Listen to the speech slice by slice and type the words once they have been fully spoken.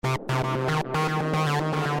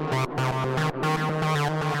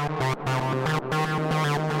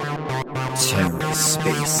Terror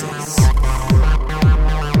Spaces.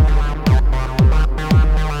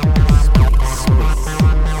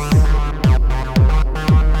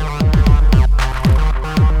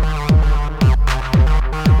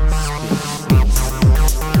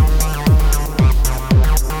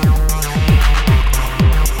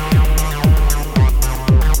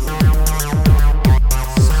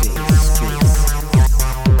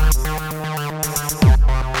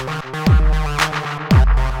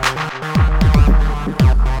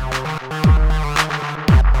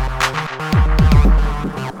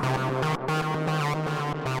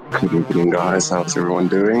 Good evening, guys. How's everyone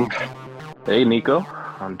doing? Hey Nico,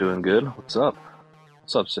 I'm doing good. What's up?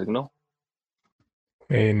 What's up, Signal?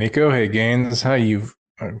 Hey Nico, hey Gaines, how you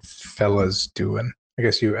fellas doing? I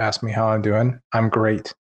guess you asked me how I'm doing. I'm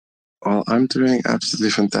great. Well, I'm doing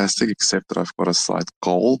absolutely fantastic, except that I've got a slight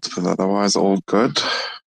cold, but otherwise all good.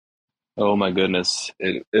 Oh my goodness.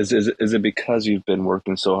 Is it because you've been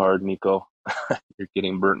working so hard, Nico? You're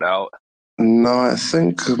getting burnt out. No, I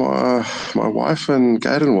think my wife and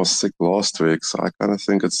Gaiden was sick last week, so I kind of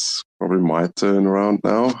think it's probably my turn around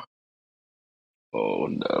now. Oh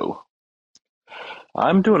no.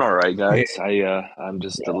 I'm doing all right, Hey, guys. I'm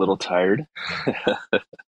just a little tired.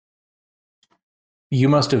 you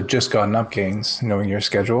must have just gotten up, Gaines, knowing your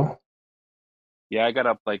schedule. Yeah, I got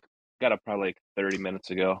up probably like 30 minutes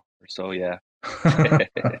ago or so, yeah.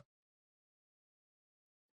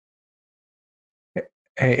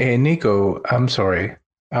 Hey Nico, I'm sorry.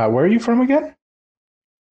 Where are you from again?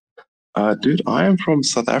 Dude, I am from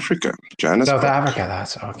South Africa, South Johannesburg. Africa.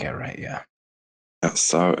 That's okay, right? Yeah. Yeah,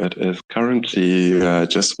 so it is currently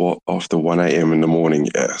just after 1 a.m. in the morning.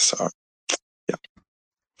 Yeah, so yeah.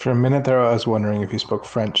 For a minute there, I was wondering if you spoke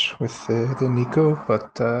French with the Nico,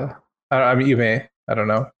 but I mean, you may. I don't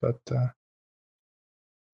know, but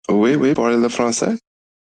Oui, oui, parlez le français?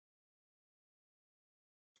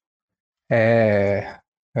 eh,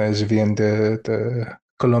 je viens de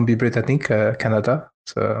Colombie-Britannique, Canada.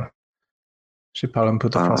 So, je parle un peu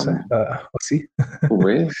de français Um, aussi.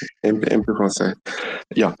 Oui, un peu français.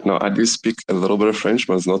 Yeah, no, I do speak a little bit of French,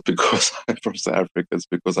 but it's not because I'm from South Africa. It's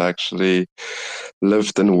because I actually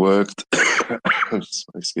lived and worked,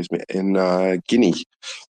 excuse me, in Guinea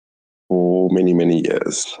for many, many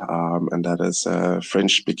years. And that is a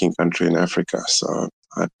French-speaking country in Africa. So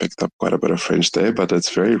I picked up quite a bit of French there, but it's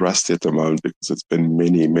very rusty at the moment because it's been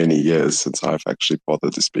many, many years since I've actually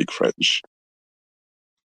bothered to speak French.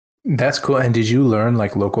 That's cool. And did you learn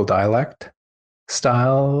like local dialect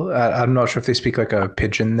style? I'm not sure if they speak like a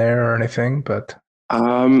pidgin there or anything, but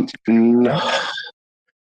no.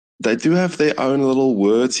 They do have their own little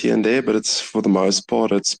words here and there, but it's for the most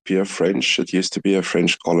part it's pure French. It used to be a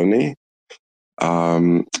French colony,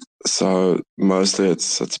 um, so mostly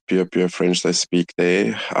it's pure French they speak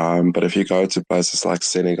there. But if you go to places like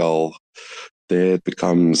Senegal, there it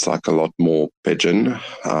becomes like a lot more pidgin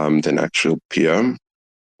than actual pure.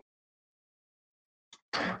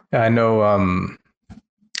 I know.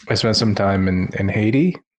 I spent some time in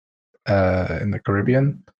Haiti, in the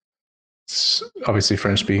Caribbean. It's obviously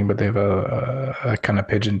French speaking, but they have a kind of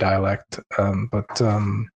pidgin dialect. But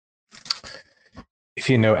if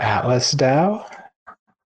you know Atlas Dow,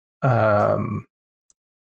 um,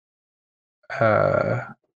 uh,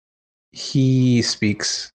 he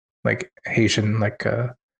speaks like Haitian, like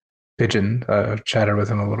pidgin. Chatted with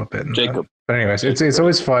him a little bit, Jacob. but anyways, Jacob, it's right?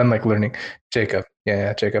 always fun like learning Jacob.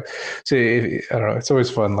 Yeah, Jacob. So I don't know, it's always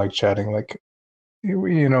fun like chatting like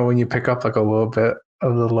when you pick up like a little bit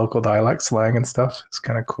of the local dialect slang and stuff. It's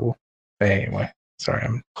kind of cool. But anyway, sorry,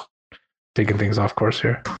 I'm taking things off course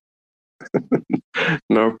here.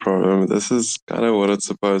 No problem. This is kind of what it's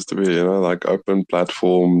supposed to be, like open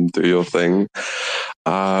platform, do your thing.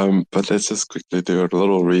 But let's just quickly do a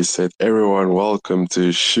little reset. Everyone, welcome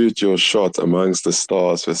to Shoot Your Shot Amongst the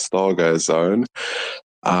Stars with Stargaze Zone.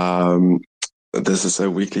 This is a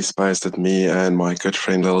weekly space that me and my good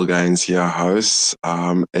friend Little Gains here hosts.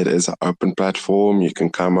 It is an open platform. You can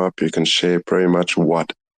come up, you can share pretty much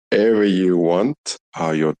whatever you want,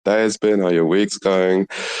 how your day has been, how your week's going.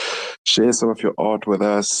 Share some of your art with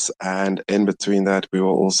us, and in between that, we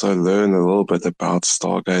will also learn a little bit about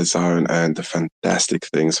Stargaze Zone and the fantastic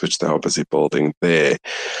things which they're obviously building there.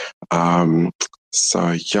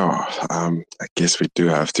 So yeah, I guess we do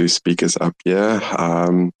have two speakers up here.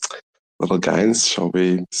 Little Gains, shall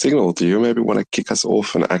we signal? Do you maybe want to kick us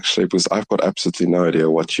off and actually, because I've got absolutely no idea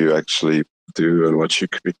what you actually do and what you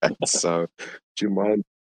create. So do you mind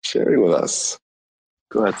sharing with us?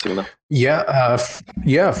 Go ahead, Signal. Yeah,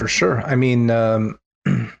 yeah, for sure. I mean,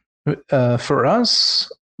 For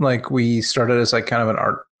us, like we started as like kind of an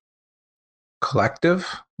art collective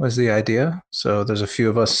was the idea. So there's a few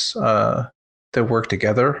of us that work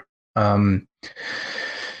together. Um,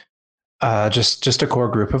 just a core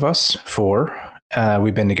group of us, four.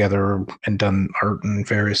 We've been together and done art in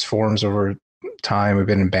various forms over time. We've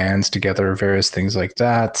been in bands together, various things like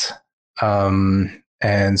that.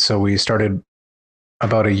 And so we started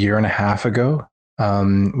about a year and a half ago.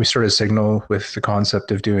 We started Signal with the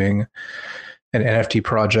concept of doing an NFT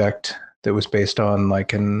project that was based on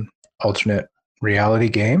like an alternate reality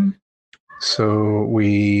game. So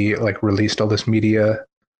we like released all this media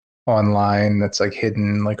online that's like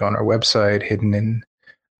hidden like on our website, hidden in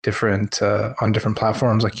different on different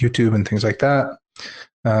platforms like YouTube and things like that,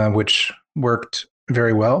 which worked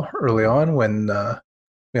very well early on when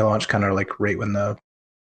we launched, kind of like right when the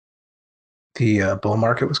bull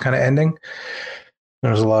market was kind of ending.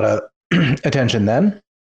 There was a lot of attention then,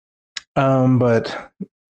 but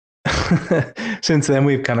since then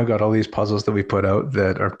we've kind of got all these puzzles that we put out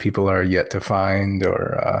that our people are yet to find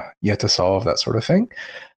or yet to solve, that sort of thing.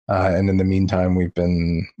 And in the meantime, we've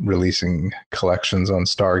been releasing collections on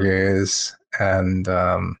Stargaze and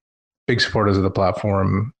big supporters of the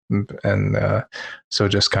platform. And so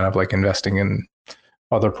just kind of like investing in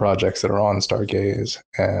other projects that are on Stargaze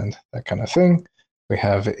and that kind of thing. We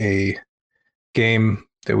have a game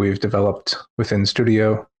that we've developed within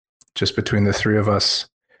Studio, just between the three of us.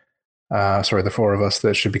 The four of us,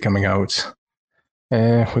 that should be coming out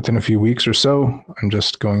within a few weeks or so. I'm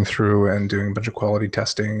just going through and doing a bunch of quality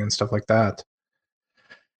testing and stuff like that.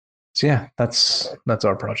 So yeah, that's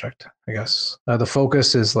our project, I guess. The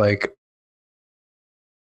focus is like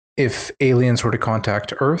if aliens were to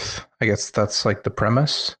contact Earth, I guess that's like the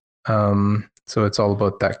premise. So it's all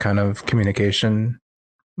about that kind of communication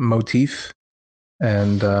motif,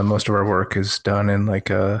 and most of our work is done in like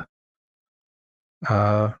a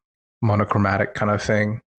monochromatic kind of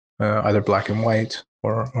thing, either black and white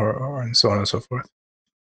or and so on and so forth.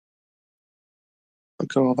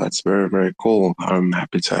 Okay, well, that's very, very cool. I'm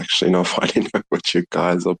happy to actually know finding out what you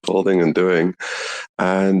guys are building and doing.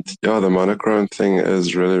 And yeah, the monochrome thing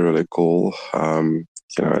is really, really cool.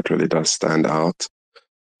 It really does stand out.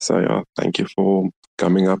 So yeah, thank you for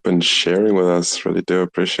coming up and sharing with us. Really do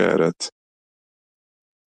appreciate it.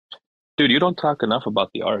 Dude, you don't talk enough about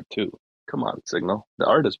the art too. Come on, Signal. The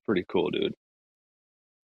art is pretty cool, dude.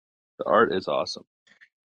 The art is awesome.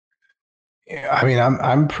 Yeah, I mean,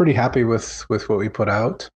 I'm pretty happy with what we put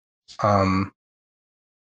out. I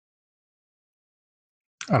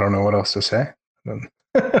don't know what else to say.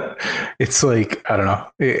 It's like, I don't know.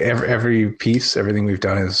 Every piece, everything we've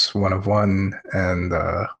done is one of one, and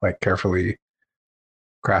like carefully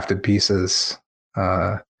crafted pieces.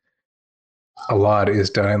 A lot is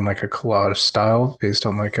done in like a collage style based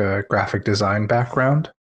on like a graphic design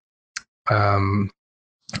background.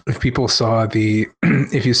 If people saw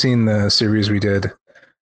if you've seen the series we did,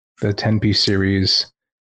 the 10-piece series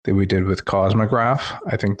that we did with Cosmograph,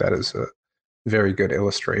 I think that is a very good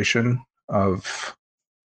illustration of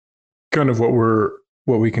kind of what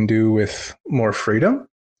we can do with more freedom.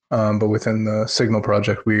 But within the Signal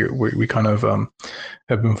project, we kind of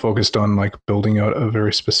have been focused on like building out a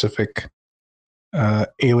very specific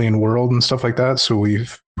alien world and stuff like that. So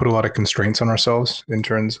we've put a lot of constraints on ourselves in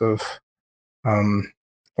terms of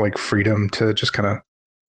like freedom to just kind of,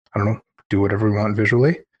 I don't know, do whatever we want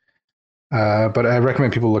visually. But I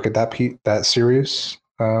recommend people look at that series,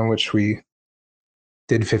 which we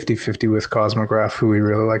did 50-50 with Cosmograph, who we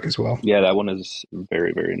really like as well. Yeah, that one is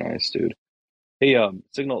very, very nice, dude. Hey,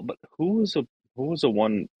 Signal, but who was the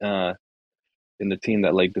one in the team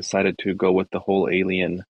that like decided to go with the whole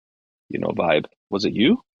alien, vibe? Was it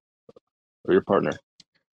you or your partner?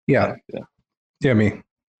 Yeah, me.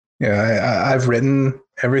 Yeah, I've written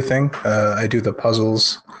everything. I do the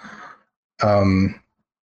puzzles. I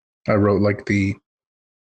wrote like the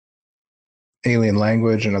alien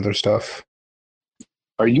language and other stuff.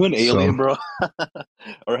 Are you an alien, bro?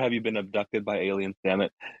 Or have you been abducted by aliens? Damn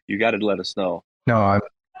it! You got to let us know. No,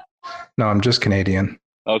 I'm just Canadian.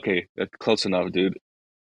 Okay, that's close enough, dude.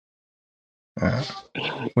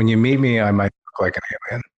 When you meet me, I might look like an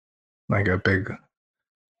alien, like a big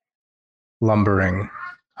lumbering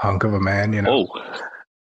hunk of a man, Oh.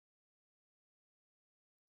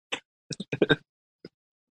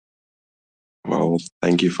 Well,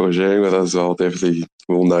 thank you for sharing with us. I'll definitely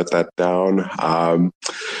will note that down.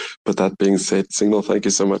 But that being said, Signal, thank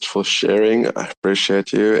you so much for sharing. I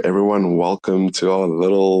appreciate you. Everyone, welcome to our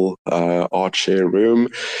little art share room.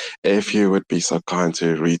 If you would be so kind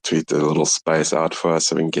to retweet the little space out for us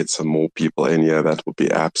so we can get some more people in here, that would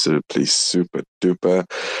be absolutely super duper.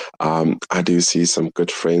 I do see some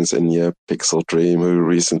good friends in here. Pixel Dream, who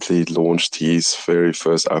recently launched his very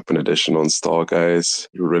first open edition on Stargaze.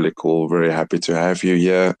 Really cool. Very happy to have you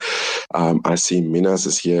here. I see Minas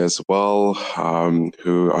is here as well,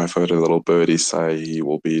 who I've heard a little birdie say he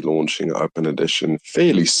will be launching open edition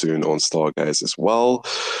fairly soon on Stargaze as well.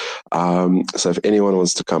 So if anyone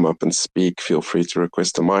wants to come up and speak, feel free to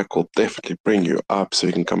request a mic. We'll definitely bring you up so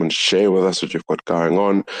you can come and share with us what you've got going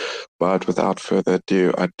on. But without further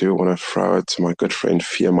ado, I do want to throw it to my good friend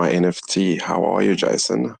Fear My NFT. How are you,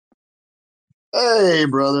 Jason? Hey,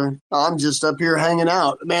 brother. I'm just up here hanging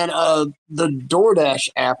out. Man, the DoorDash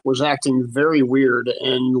app was acting very weird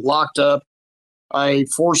and locked up. I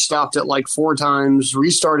force stopped it like 4 times,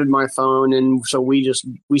 restarted my phone, and so we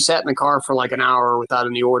sat in the car for like an hour without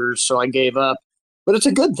any orders, so I gave up. But it's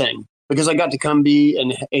a good thing because I got to come be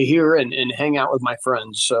and here and hang out with my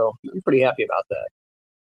friends, so I'm pretty happy about that.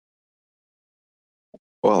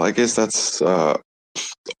 Well, I guess that's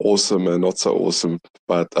awesome and not so awesome,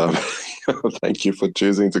 but thank you for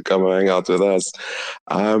choosing to come and hang out with us.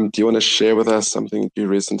 Do you want to share with us something you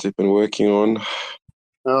recently been working on?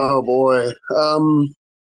 Oh boy.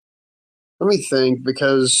 Let me think,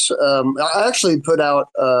 because I actually put out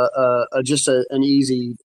just an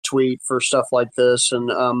easy tweet for stuff like this,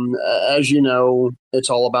 and as you know, it's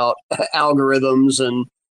all about algorithms and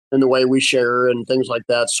the way we share and things like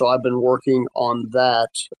that. So I've been working on that,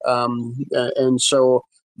 and so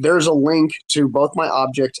there's a link to both my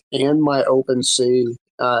object and my OpenSea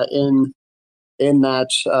in that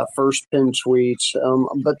first pin tweet.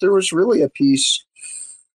 But there was really a piece,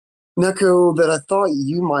 Neko, that I thought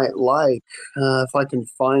you might like, if I can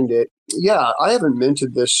find it. Yeah, I haven't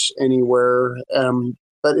minted this anywhere,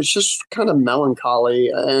 but it's just kind of melancholy,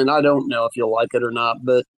 and I don't know if you'll like it or not,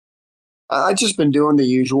 but I've just been doing the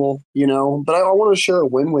usual, but I want to share a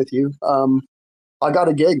win with you. I got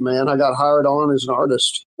a gig, man. I got hired on as an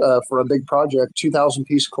artist for a big project,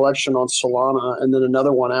 2,000-piece collection on Solana, and then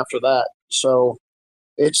another one after that. So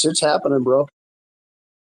it's happening, bro.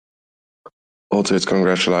 Well, dude,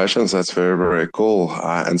 congratulations. That's very, very cool.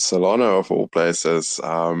 And Solana, of all places,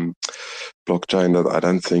 blockchain that I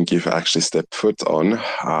don't think you've actually stepped foot on.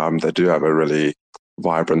 They do have a really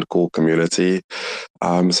vibrant, cool community.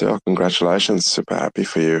 So, yeah, congratulations. Super happy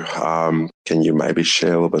for you. Can you maybe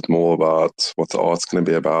share a little bit more about what the art's going to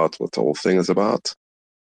be about, what the whole thing is about?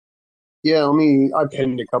 Yeah, I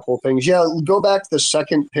pinned a couple of things. Yeah, go back to the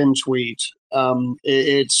second pin tweet.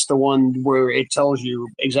 It's the one where it tells you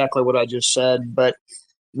exactly what I just said. But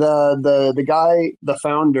the guy, the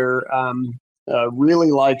founder,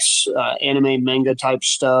 really likes anime manga type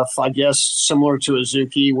stuff. I guess similar to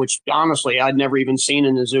Azuki, which honestly I'd never even seen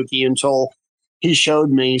in Azuki until he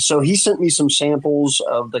showed me. So he sent me some samples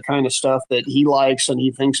of the kind of stuff that he likes and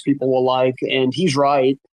he thinks people will like, and he's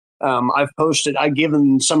right. I've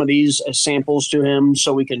given some of these as samples to him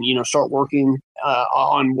so we can, start working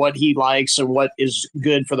on what he likes and what is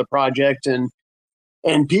good for the project.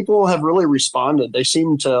 And people have really responded. There's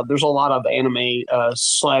a lot of anime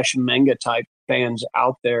 / manga type fans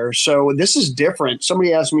out there. So this is different.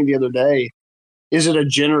 Somebody asked me the other day, is it a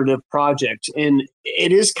generative project? And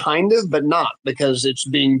it is kind of, but not, because it's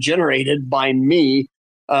being generated by me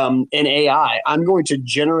in AI. I'm going to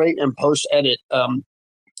generate and post edit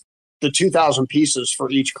the 2,000 pieces for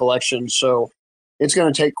each collection. So it's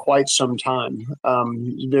going to take quite some time.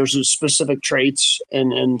 There's specific traits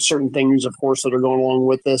and certain things, of course, that are going along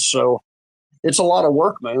with this. So it's a lot of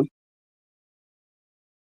work, man.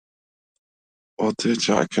 Well, dude,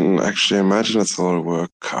 I can actually imagine it's a lot of work.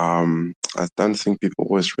 I don't think people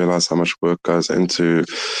always realize how much work goes into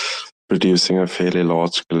producing a fairly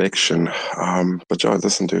large collection. But Joe,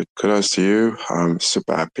 listen, dude, kudos to you. I'm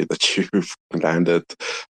super happy that you've landed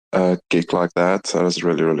a gig like that. That is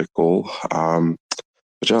really, really cool.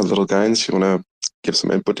 But yeah, Little Gains, you want to give some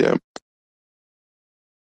input here?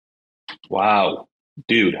 Wow,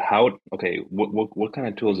 dude, what kind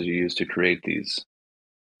of tools did you use to create these?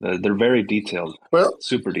 They're very detailed, Well,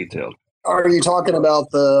 super detailed. are you talking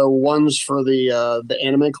about the ones for the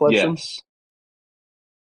anime collection? Yes.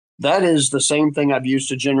 That is the same thing I've used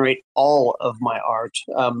to generate all of my art,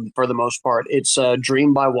 for the most part. It's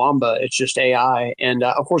Dream by Wamba. It's just AI. And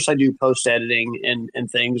of course, I do post editing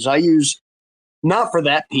and things. I use, not for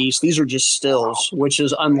that piece, these are just stills, which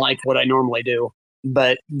is unlike what I normally do.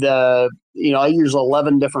 But I use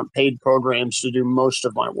 11 different paid programs to do most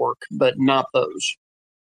of my work, but not those.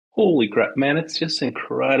 Holy crap, man, it's just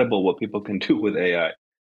incredible what people can do with AI.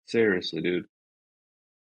 Seriously, dude.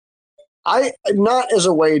 I, not as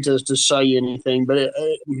a way to sell you anything, but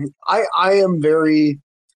I am very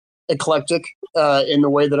eclectic in the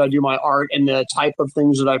way that I do my art and the type of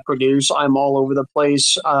things that I produce. I'm all over the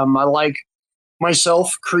place. I like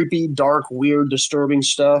myself creepy, dark, weird, disturbing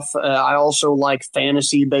stuff. I also like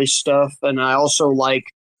fantasy based stuff, and I also like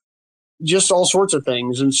just all sorts of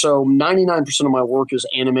things. And so 99% of my work is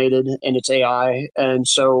animated and it's AI. And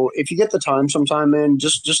so if you get the time sometime, man,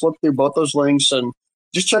 just look through both those links and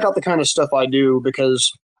just check out the kind of stuff I do,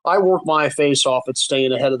 because I work my face off at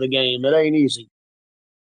staying ahead of the game. It ain't easy.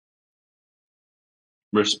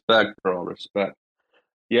 Respect, bro. Respect.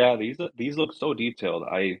 Yeah, these look so detailed.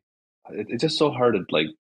 It's just so hard to like,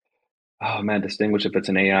 oh man, distinguish if it's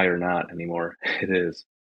an AI or not anymore. It is.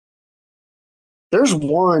 There's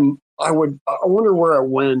one I wonder where it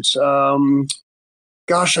went.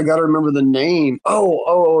 Gosh, I got to remember the name.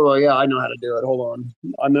 Yeah, I know how to do it. Hold on.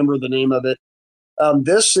 I remember the name of it.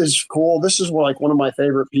 This is cool. This is like one of my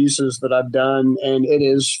favorite pieces that I've done, and it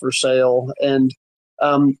is for sale. And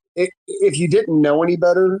if you didn't know any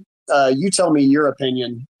better, you tell me your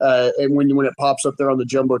opinion. And when it pops up there on the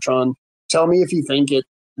jumbotron, tell me if you think it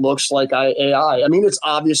looks like AI. I mean, it's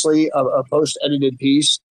obviously a post-edited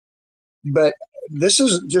piece, but this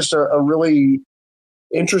is just a really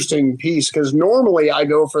interesting piece, because normally I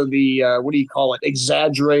go for the what do you call it,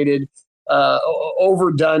 exaggerated,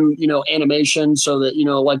 overdone, animation, so that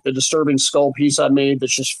like the disturbing skull piece I made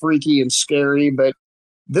that's just freaky and scary. But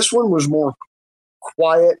this one was more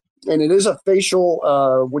quiet, and it is a facial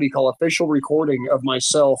what do you call it, facial recording of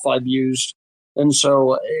myself I've used. And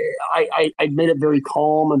so I made it very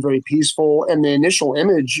calm and very peaceful, and the initial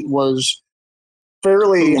image was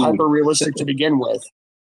fairly hyper realistic to begin with.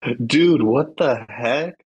 Dude, what the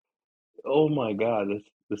heck? Oh my God,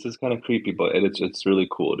 this is kind of creepy, but it's really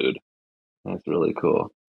cool, dude. That's really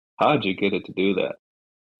cool. How'd you get it to do that?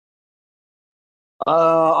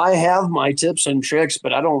 I have my tips and tricks,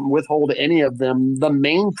 but I don't withhold any of them. The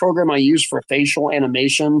main program I use for facial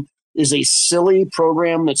animation is a silly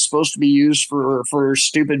program that's supposed to be used for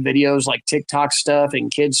stupid videos like TikTok stuff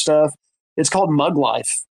and kid stuff. It's called Mug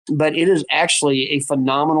Life, but it is actually a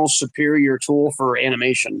phenomenal, superior tool for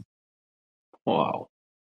animation. Wow.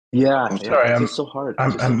 Yeah, I'm yeah, Sorry, it's I'm just so hard. It's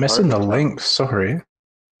I'm, just so I'm missing hard the to tell. link. Sorry,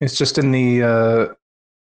 it's just in the.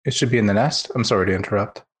 It should be in the nest. I'm sorry to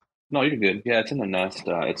interrupt. No, you're good. Yeah, it's in the nest.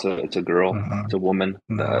 It's a girl. It's a woman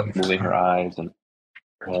No, moving her eyes and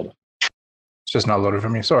her head. it's just not loaded for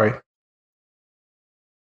me. Sorry.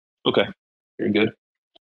 Okay, you're good.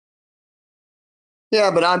 Yeah,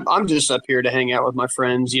 but I'm just up here to hang out with my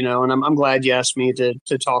friends, and I'm glad you asked me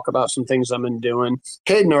to talk about some things I've been doing.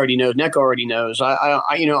 Caden already knows. Nick already knows.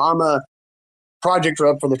 I'm a project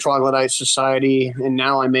rep for the Troglodyte Society, and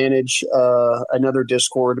now I manage another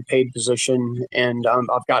Discord paid position, and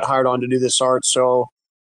I've got hired on to do this art. So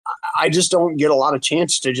I just don't get a lot of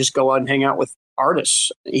chance to just go out and hang out with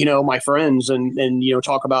artists, my friends, and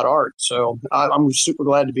talk about art. So I'm super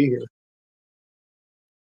glad to be here.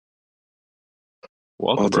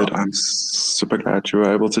 Welcome, Well, bro. dude, I'm super glad you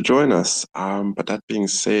were able to join us. But that being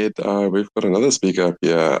said, we've got another speaker up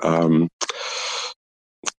here.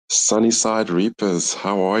 Sunnyside Reapers,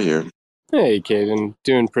 how are you? Hey, Caden,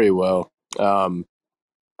 doing pretty well. I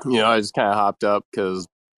just kind of hopped up because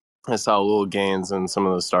I saw little gains in some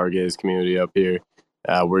of the Stargaze community up here.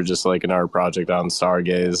 We're just like an art project on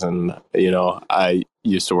Stargaze, and I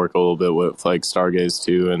used to work a little bit with like Stargaze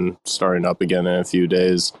too, and starting up again in a few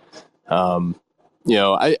days. I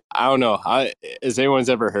don't know. As anyone's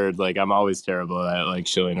ever heard, like I'm always terrible at like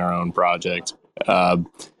shilling our own project.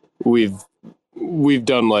 We've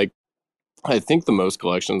done like I think the most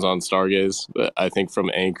collections on Stargaze, but I think from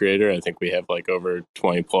any creator, I think we have like over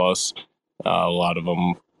 20 plus. A lot of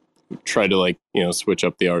them try to like, switch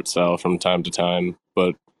up the art style from time to time,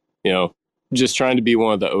 but, just trying to be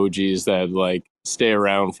one of the OGs that like stay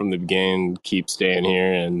around from the beginning, keep staying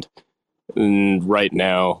here. And right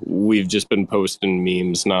now we've just been posting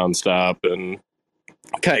memes nonstop and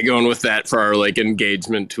kind of going with that for our like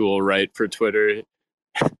engagement tool, right? For Twitter.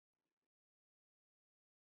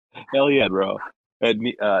 Hell yeah, bro.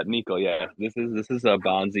 Nico, yeah, this is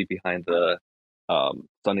Bonzi behind the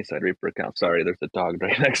Sunnyside Reaper account. Sorry, there's a dog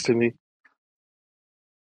right next to me.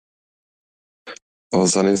 Well,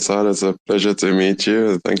 Sunnyside, it's a pleasure to meet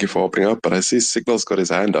you. Thank you for opening up. But I see Signal's got his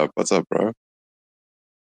hand up. What's up, bro?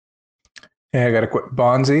 Hey, I got to quit.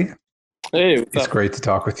 Bonzi, Hey, it's great to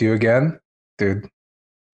talk with you again, dude.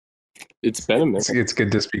 it's been a minute. It's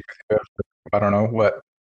good to speak with you after, I don't know what,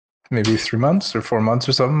 maybe 3 months or 4 months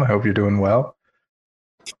or something. I hope you're doing well.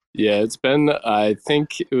 Yeah, it's been, I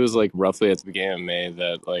think it was like roughly at the beginning of May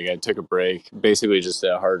that like I took a break, basically just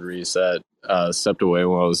a hard reset, stepped away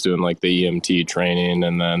while I was doing like the EMT training,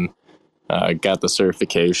 and then got the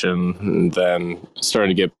certification, and then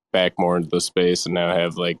starting to get back more into the space, and now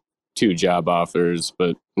have like 2 job offers.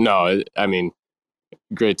 But no, I mean,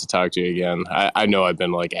 great to talk to you again. I know I've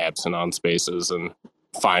been like absent on spaces and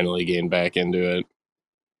finally getting back into it.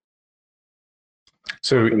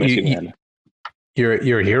 So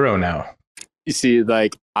you're a hero now. You see,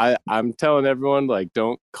 like I'm telling everyone, like,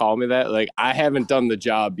 don't call me that. Like, I haven't done the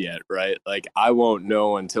job yet, right? Like, I won't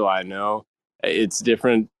know until I know. It's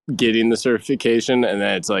different getting the certification, and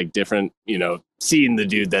then it's like different, seeing the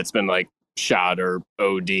dude that's been like shot or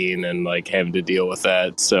ODing and like having to deal with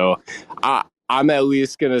that. So I'm at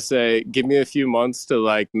least gonna say, give me a few months to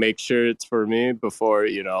like make sure it's for me before,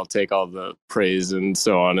 I'll take all the praise and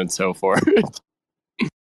so on and so forth.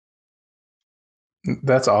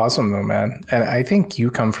 That's awesome though, man. And I think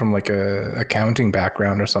you come from like a accounting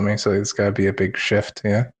background or something, so it's got to be a big shift.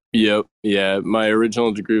 Yeah. Yep. Yeah. My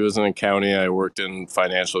original degree was in accounting. I worked in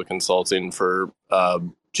financial consulting for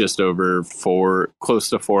just over close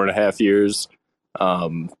to 4.5 years.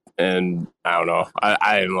 And I don't know,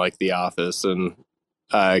 I didn't like the office, and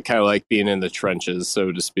I kind of like being in the trenches,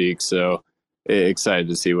 so to speak. So excited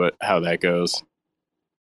to see how that goes.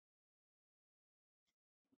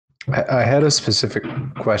 I had a specific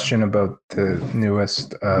question about the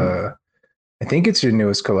newest, I think it's your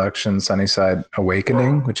newest collection, Sunnyside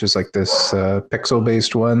Awakening, which is like this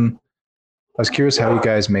pixel-based one. I was curious how you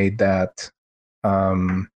guys made that.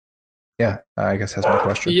 Yeah, I guess that's my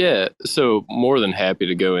question. Yeah, so more than happy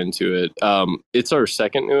to go into it. It's our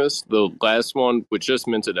second newest. The last one, which just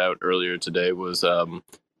minted out earlier today, was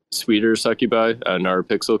Sweeter Succubi, our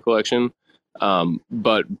pixel collection.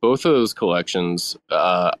 But both of those collections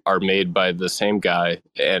are made by the same guy,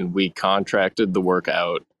 and we contracted the work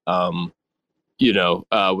out.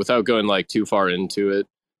 Without going like too far into it,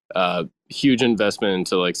 huge investment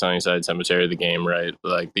into like Sunnyside Cemetery, the game, right?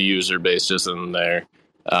 Like the user base just in there.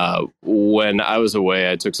 When I was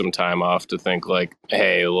away, I took some time off to think like,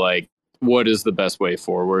 hey, like, what is the best way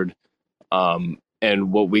forward? And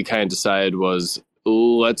what we kind of decided was,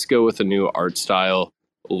 let's go with a new art style.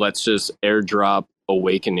 Let's just airdrop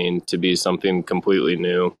Awakening to be something completely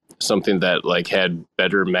new, something that like had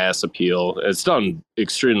better mass appeal. It's done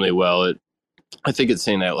extremely well. I think it's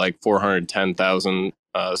saying at like 410,000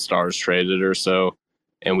 stars traded or so.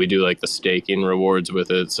 And we do like the staking rewards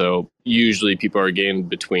with it. So usually people are getting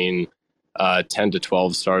between 10 to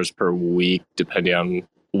 12 stars per week, depending on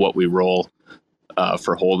what we roll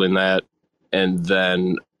for holding that. And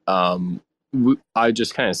then I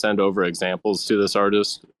just kind of send over examples to this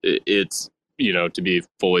artist. It's, to be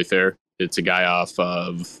fully fair, it's a guy off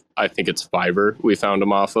of, I think it's Fiverr we found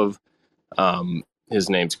him off of. His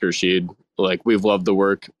name's Khurshid. Like, we've loved the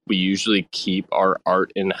work. We usually keep our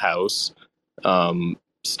art in-house.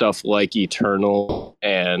 Stuff like Eternal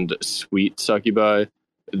and Sweet Succubi,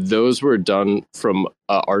 those were done from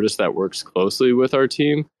an artist that works closely with our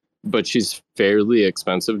team, but she's fairly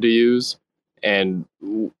expensive to use. And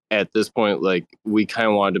at this point, like, we kind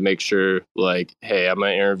of wanted to make sure, like, hey, I'm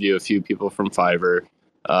going to interview a few people from Fiverr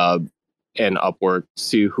and Upwork,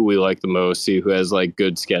 see who we like the most, see who has like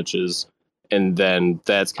good sketches. And then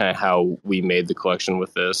that's kind of how we made the collection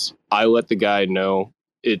with this. I let the guy know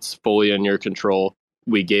it's fully in your control.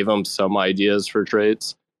 We gave him some ideas for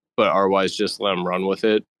traits, but otherwise just let him run with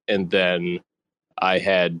it. And then I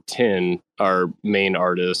had Tin, our main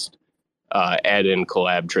artist, add in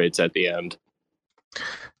collab traits at the end.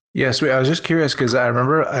 Yes, I was just curious because I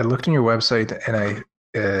remember I looked on your website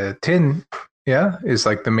and Tin, yeah, is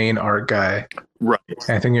like the main art guy. Right.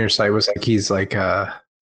 And I think your site was like, he's like, I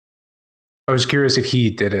was curious if he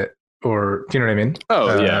did it or, do you know what I mean?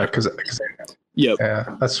 Oh, yeah. Because yep.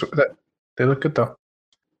 Yeah, they look good though.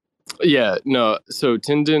 Yeah, no. So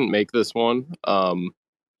Tin didn't make this one.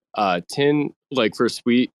 Tin, like for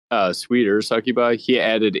Sweeter Succubi, he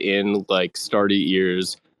added in like Stardy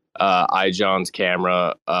Ears, iJohn's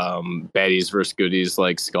camera, baddies versus goodies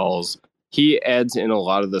like skulls. He adds in a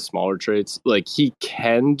lot of the smaller traits. Like, he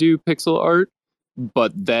can do pixel art,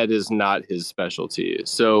 but that is not his specialty.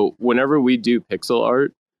 So whenever we do pixel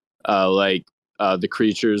art, like the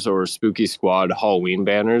Creatures or Spooky Squad Halloween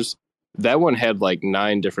banners, that one had like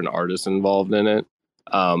 9 different artists involved in it.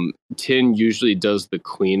 Tin usually does the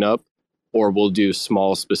cleanup, or we'll do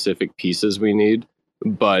small specific pieces we need.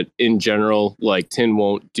 But in general, like, Tin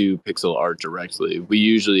won't do pixel art directly. We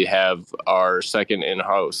usually have our second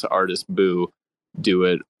in-house artist, Boo, do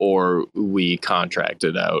it, or we contract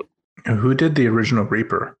it out. Who did the original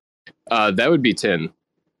Reaper? That would be Tin.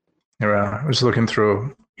 Yeah, I was looking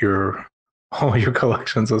through all your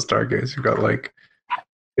collections of Stargaze. You've got like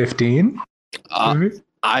 15?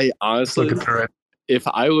 I honestly, looking through it. if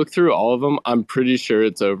I look through all of them, I'm pretty sure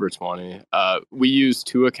it's over 20. We use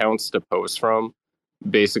 2 accounts to post from,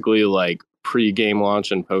 basically like pre-game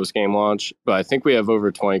launch and post-game launch. But I think we have over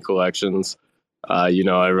 20 collections.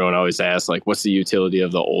 Everyone always asks, like, what's the utility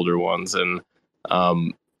of the older ones? And,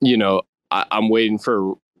 I'm waiting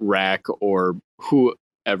for Rack or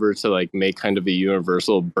whoever to like make kind of a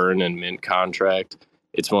universal burn and mint contract.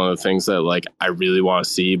 It's one of the things that like I really want to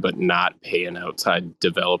see, but not pay an outside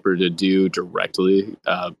developer to do directly,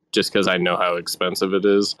 just because I know how expensive it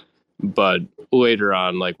is. But later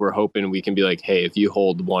on, like we're hoping we can be like, hey, if you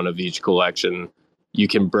hold one of each collection, you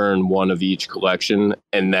can burn one of each collection,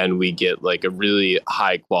 and then we get like a really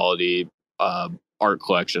high quality art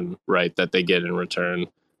collection, right, that they get in return.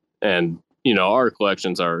 And our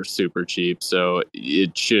collections are super cheap, so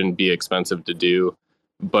it shouldn't be expensive to do,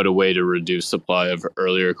 but a way to reduce supply of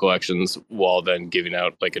earlier collections while then giving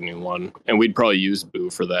out like a new one. And we'd probably use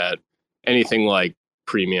Boo for that. Anything like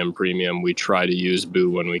premium, we try to use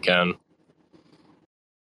Boo when we can.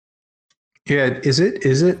 Yeah, is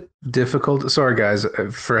it difficult? Sorry, guys,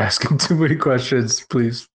 for asking too many questions.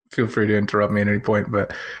 Please feel free to interrupt me at any point.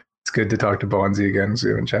 But it's good to talk to Bonzi again because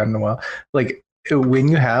we haven't chatted in a while. Like, when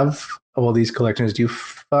you have all these collections, do you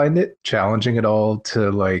find it challenging at all to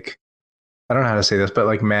like, I don't know how to say this, but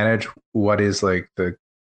like manage what is like the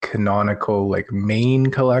canonical like main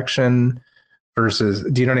collection versus,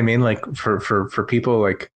 do you know what I mean? Like for people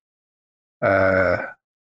like, like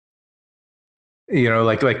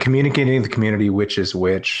communicating to the community which is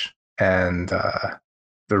which, and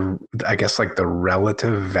I guess like the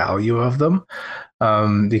relative value of them,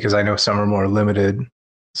 because I know some are more limited,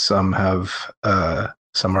 some have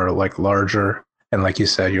some are like larger, and like you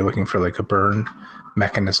said, you're looking for like a burn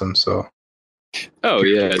mechanism. So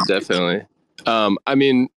yeah, definitely. I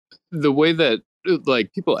mean, the way that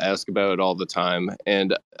like people ask about it all the time,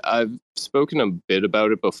 and I've spoken a bit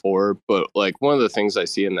about it before, but like one of the things I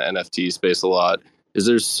see in the NFT space a lot is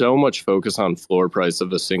there's so much focus on floor price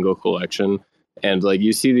of a single collection, and like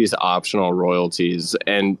you see these optional royalties,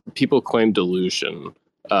 and people claim dilution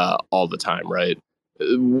all the time, right?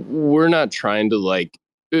 We're not trying to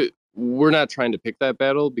pick that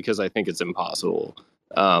battle because I think it's impossible.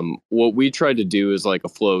 What we try to do is like a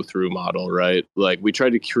flow through model, right? Like we try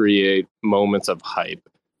to create moments of hype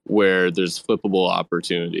where there's flippable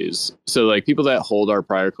opportunities. So like people that hold our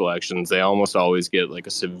prior collections, they almost always get like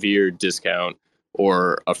a severe discount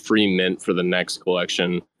or a free mint for the next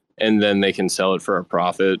collection, and then they can sell it for a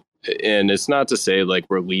profit. And it's not to say like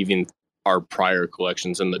we're leaving our prior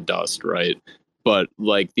collections in the dust, right? But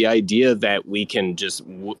like the idea that we can just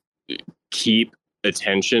keep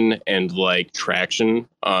attention and like traction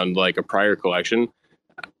on like a prior collection,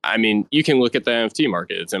 I mean, you can look at the NFT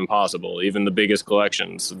market. It's impossible. Even the biggest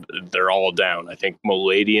collections, they're all down. I think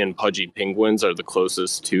Milady and Pudgy Penguins are the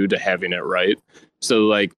closest to having it right. So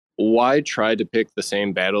like, why try to pick the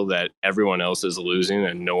same battle that everyone else is losing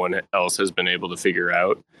and no one else has been able to figure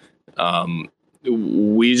out?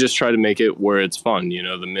 We just try to make it where it's fun.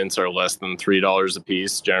 The mints are less than $3 a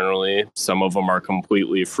piece generally. Some of them are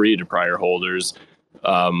completely free to prior holders.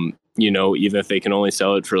 Even if they can only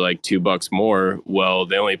sell it for like $2 more, well,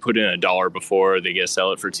 they only put in $1 before, they get to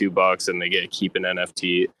sell it for $2 and they get to keep an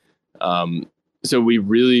NFT. So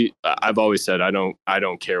I've always said, I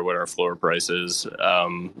don't care what our floor price is.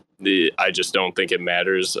 I just don't think it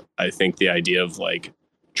matters. I think the idea of like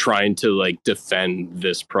trying to like defend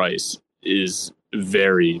this price is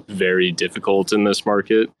very, very difficult in this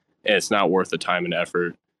market, and it's not worth the time and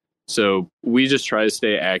effort. So we just try to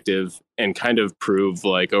stay active and kind of prove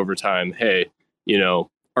like over time, hey,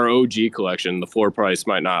 our OG collection, the floor price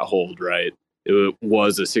might not hold, right? It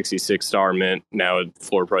was a 66 star mint. Now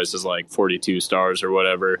floor price is like 42 stars or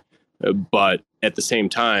whatever. But at the same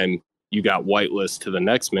time, you got whitelist to the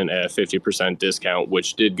next mint at a 50% discount,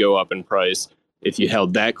 which did go up in price. If you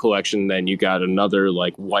held that collection, then you got another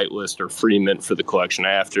like whitelist or free mint for the collection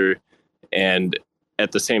after. And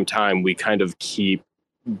at the same time, we kind of keep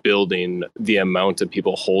building the amount of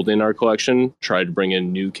people holding our collection, try to bring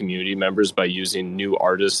in new community members by using new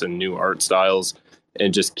artists and new art styles,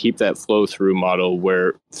 and just keep that flow through model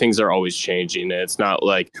where things are always changing. And it's not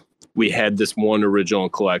like we had this one original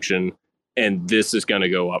collection and this is going to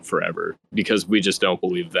go up forever, because we just don't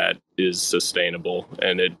believe that is sustainable,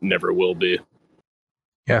 and it never will be.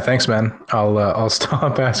 Yeah, thanks, man. I'll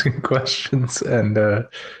stop asking questions and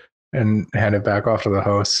hand it back off to the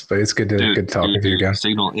host. But it's good to talk with you again.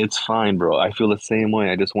 Signal, it's fine, bro. I feel the same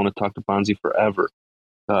way. I just want to talk to Bonzi forever.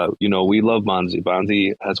 We love Bonzi.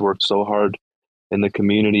 Bonzi has worked so hard in the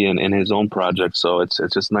community and in his own project, so it's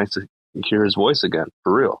just nice to hear his voice again,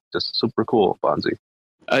 for real. Just super cool, Bonzi.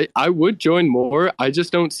 I would join more. I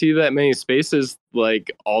just don't see that many spaces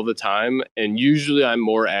like all the time. And usually I'm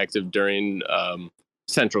more active during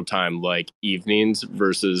central time, like evenings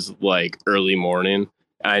versus like early morning.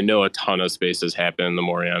 I know a ton of spaces happen in the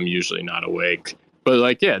morning. I'm usually not awake. But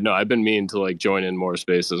like, yeah, no, I've been meaning to like join in more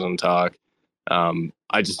spaces and talk.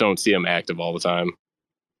 I just don't see them active all the time.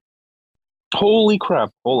 Holy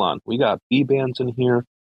crap! Hold on, we got B bands in here.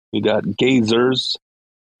 We got Gazers,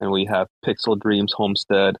 and we have Pixel Dreams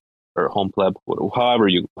Homestead or Home Pleb, however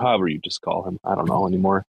you just call him. I don't know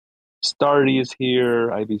anymore. Stardy is here.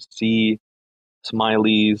 IVC,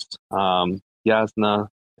 Smileys, Yasna,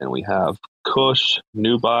 and we have Kush,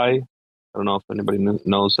 Nubai. I don't know if anybody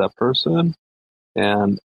knows that person,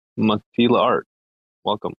 and Matila Art.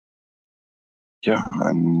 Welcome. Yeah,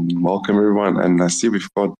 and welcome everyone. And I see we've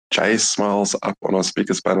got Jay Smiles up on our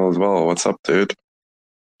speakers panel as well. What's up, dude?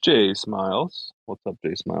 Jay Smiles. What's up,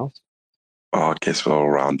 Jay Smiles? Oh, I guess we'll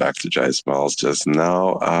round back to Jay Smiles just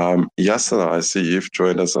now. Yasna, I see you've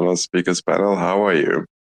joined us on our speakers panel. How are you?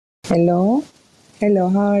 Hello. Hello,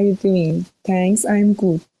 how are you doing? Thanks, I'm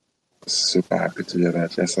good. Super happy to hear that.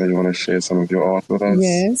 Yasna, you want to share some of your art with us?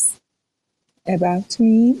 Yes. About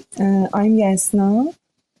me, I'm Yasna.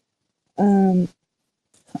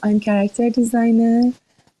 I'm character designer.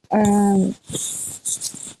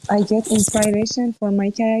 I get inspiration for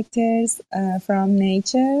my characters from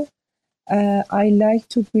nature. I like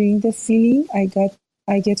to bring the feeling I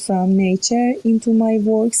get from nature into my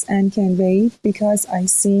works and convey it because I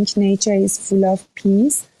think nature is full of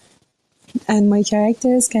peace, and my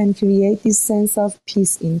characters can create this sense of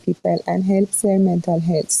peace in people and help their mental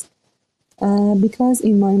health. Because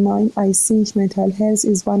in my mind, I think mental health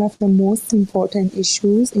is one of the most important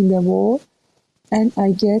issues in the world, and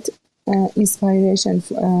I get inspiration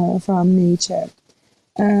from nature.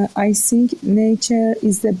 I think nature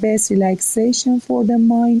is the best relaxation for the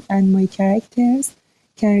mind, and my characters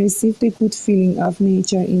can receive the good feeling of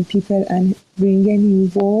nature in people and bring a new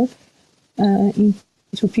world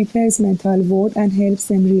into people's mental world and helps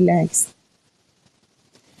them relax.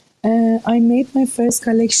 I made my first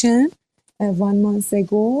collection 1 month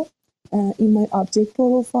ago in my object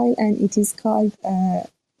profile, and it is called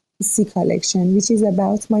Sea Collection, which is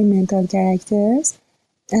about my mental characters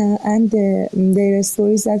and their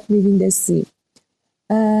stories that live in the sea.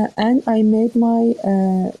 And I made my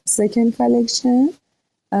second collection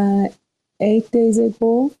 8 days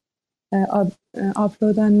ago,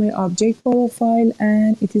 upload on my object profile,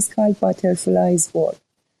 and it is called Butterflies World.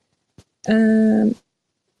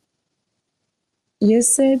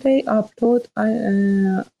 Yesterday upload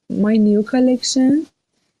my new collection.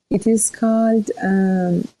 It is called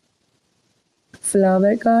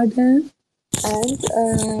Flower Garden,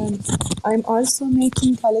 and I'm also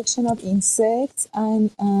making collection of insects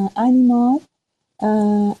and animal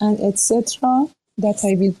and etc. that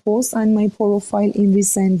I will post on my profile in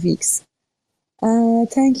recent weeks.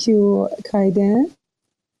 Thank you, Kaiden,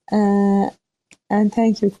 and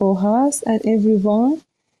thank you, co-host, and everyone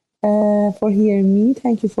for hearing me.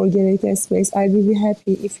 Thank you for great space. I'll be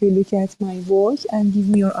happy if you look at my work and give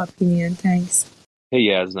me your opinion. Thanks. Hey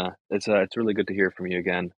Yasna, it's really good to hear from you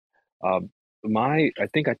again. I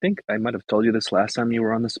think I might have told you this last time you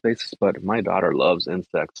were on the spaces, but my daughter loves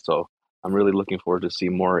insects, so I'm really looking forward to see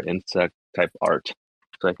more insect type art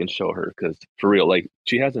so I can show her. Because for real, like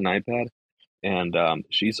she has an iPad, and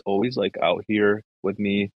she's always like out here with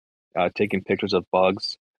me, taking pictures of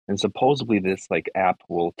bugs. And supposedly this like app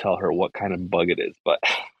will tell her what kind of bug it is, but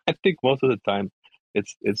I think most of the time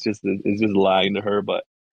it's just lying to her. But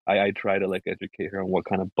I try to like educate her on what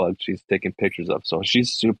kind of bugs she's taking pictures of. So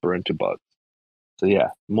she's super into bugs. So yeah,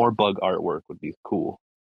 more bug artwork would be cool.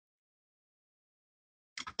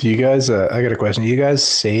 Do you guys, I got a question. Do you guys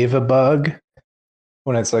save a bug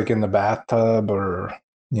when it's like in the bathtub or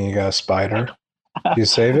you got a spider? Do you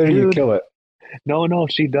save it or you Dude, kill it? no,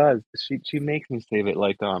 she does. She makes me save it.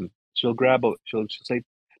 Like she'll say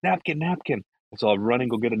napkin. And so I'll run and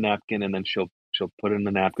go get a napkin, and then she'll put it in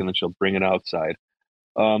the napkin, and she'll bring it outside.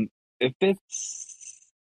 Um, if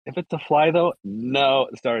it's a fly though, no,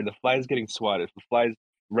 sorry, the fly is getting swatted. The flies,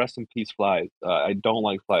 rest in peace, flies. I don't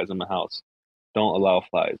like flies in my house. Don't allow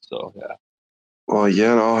flies. So yeah. Well,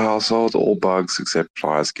 yeah, in our household, all bugs except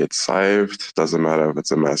flies get saved. Doesn't matter if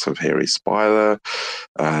it's a massive hairy spider.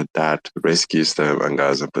 Dad rescues them and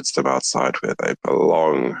goes and puts them outside where they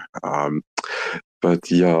belong.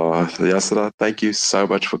 But yeah, Yasuna, thank you so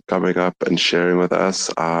much for coming up and sharing with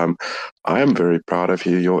us. I am very proud of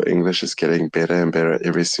you. Your English is getting better and better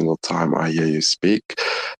every single time I hear you speak.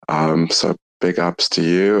 So big ups to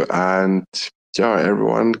you. And yeah,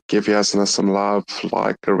 everyone give Yasna some love,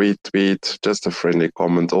 like a retweet, just a friendly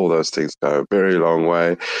comment. All those things go a very long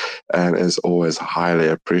way and is always highly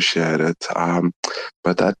appreciated.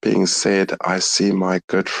 But that being said, I see my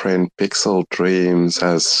good friend Pixel Dreams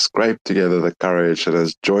has scraped together the courage and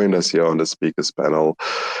has joined us here on the speakers panel.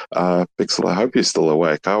 Pixel, I hope you're still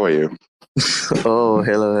awake. How are you? Oh,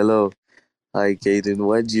 hello. Hi, Kaden.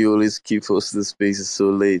 Why do you always keep hosting spaces so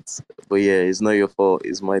late? But yeah, it's not your fault.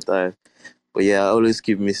 It's my time. But yeah, I always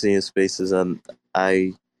keep missing your spaces, and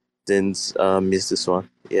I didn't miss this one.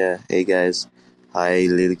 Yeah. Hey guys. Hi,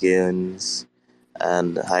 Lilligans.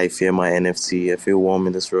 And hi, Fear My NFT. I feel warm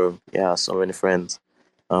in this room. Yeah, so many friends.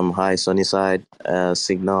 Hi, Sunnyside.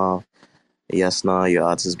 Signal. Yasna, your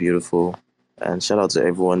art is beautiful. And shout out to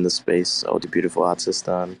everyone in the space, all the beautiful artists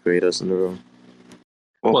and creators in the room.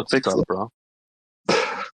 Well, What's Pixel, up, bro?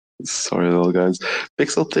 sorry, little guys.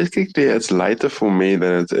 Pixel, technically, it's later for me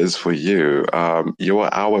than it is for you. You're an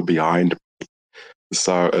hour behind me,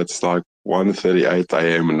 so it's like 1:38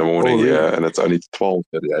 a.m. in the morning Oh, here, really? and it's only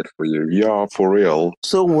 12:38 for you. Yeah, for real.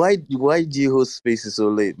 So why do you host spaces so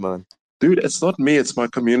late, man? Dude, it's not me. It's my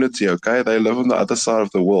community. Okay, they live on the other side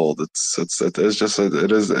of the world. It is just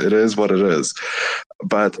it is what it is.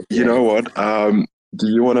 But you Yeah. know what? Do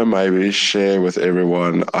you want to maybe share with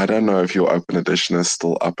everyone? I don't know if your open edition is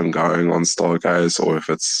still up and going on Stargaze or if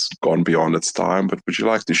it's gone beyond its time. But would you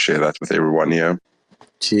like to share that with everyone here?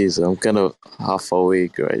 Jeez, I'm kind of half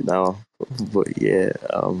awake right now, but yeah.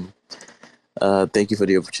 Thank you for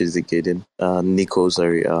the opportunity, Kaden. Nico,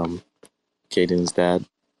 sorry. Kaden's dad.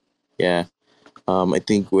 Yeah. I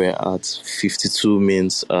think we're at 52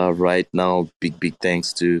 minutes. Right now. Big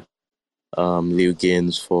thanks to Leo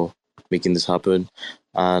Gaines for making this happen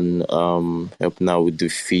and helping out with the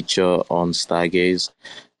feature on Stargaze.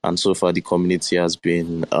 And so far, the community has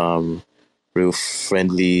been real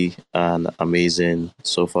friendly and amazing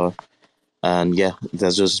so far. And yeah, it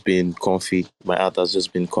has just been comfy. My art has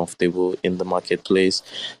just been comfortable in the marketplace.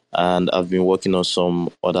 And I've been working on some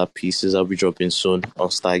other pieces I'll be dropping soon on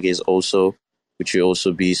Stargaze also, which will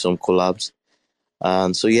also be some collabs.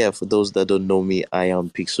 And so yeah, for those that don't know me, I am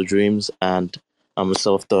Pixel Dreams and I'm a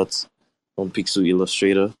self-taught on Pixel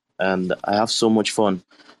Illustrator. And I have so much fun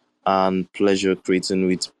and pleasure creating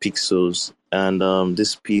with pixels. And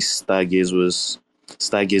this piece Stargaze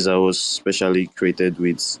I was specially created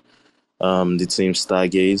with the team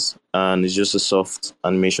Stargaze, and it's just a soft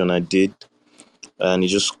animation I did, and it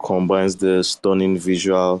just combines the stunning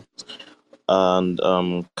visual and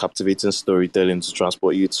captivating storytelling to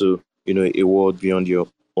transport you to a world beyond your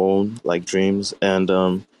own, like dreams. And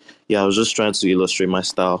yeah, I was just trying to illustrate my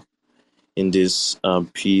style in this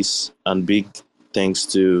piece, and big thanks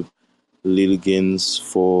to Lilligans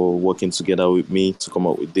for working together with me to come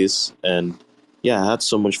up with this. And yeah, I had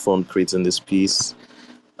so much fun creating this piece.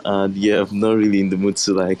 And yeah, I'm not really in the mood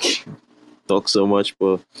to like talk so much,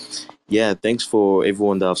 but yeah, thanks for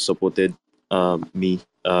everyone that have supported me.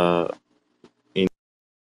 In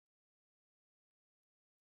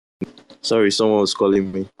Sorry, someone was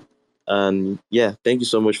calling me, and yeah, thank you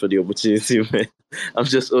so much for the opportunity, man. I'm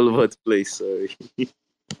just all over the place. Sorry.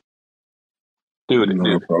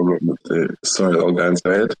 No problem. Sorry, little guys.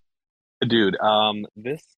 Go ahead. Dude,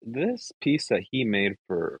 this piece that he made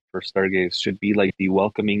for Stargaze should be like the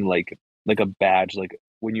welcoming, like a badge, like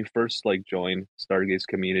when you first like join Stargaze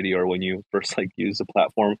community or when you first like use the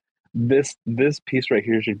platform. This piece right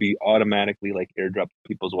here should be automatically like airdropped to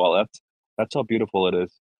people's wallets. That's how beautiful it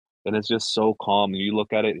is, and it's just so calm. You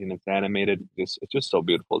look at it and it's animated. It's just so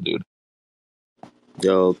beautiful, dude.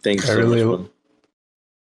 Yo, thanks so much, man.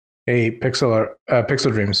 Hey,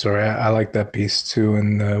 Pixel Dreams. Sorry, I like that piece too,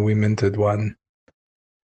 and we minted one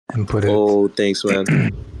and put it. Oh, thanks, man.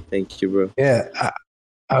 Thank you, bro. Yeah,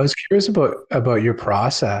 I was curious about your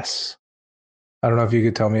process. I don't know if you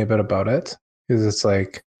could tell me a bit about it, because it's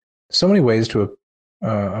like so many ways to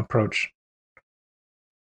approach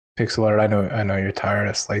pixel art. I know you're tired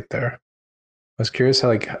of slate there. I was curious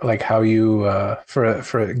like how you for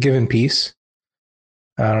a given piece.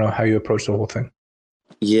 I don't know how you approach the whole thing.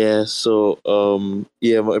 Yeah, so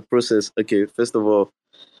yeah, my process. Okay, first of all,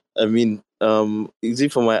 I mean, is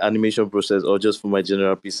it for my animation process or just for my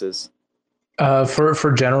general pieces?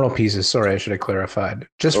 For general pieces, sorry, I should have clarified.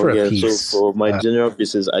 Just for a Yeah, so piece. for my general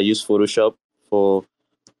pieces, I use Photoshop for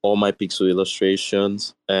all my pixel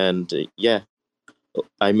illustrations, and yeah,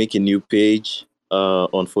 I make a new page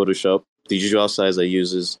on Photoshop. The usual size I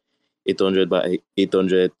use is 800 by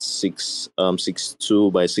 800,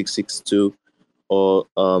 662 by 662, or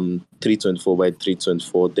 324 by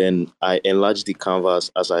 324. Then I enlarge the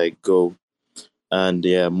canvas as I go. And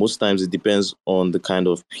yeah, most times it depends on the kind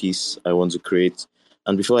of piece I want to create.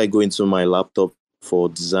 And before I go into my laptop for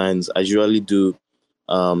designs, I usually do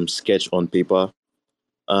sketch on paper.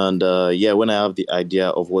 And yeah, when I have the idea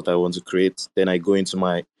of what I want to create, then I go into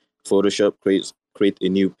my Photoshop, create a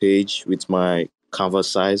new page with my canvas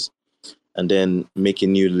size, and then make a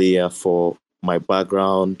new layer for my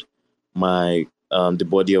background, my the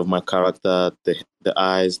body of my character, the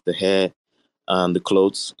eyes, the hair, and the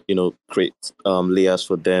clothes. Create layers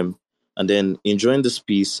for them, and then in drawing this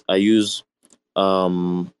piece, I use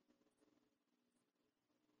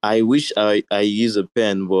I wish I use a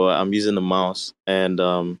pen, but I'm using a mouse, and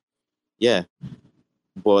yeah,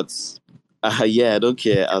 but yeah, I don't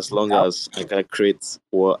care as long as I can create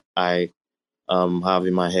what I have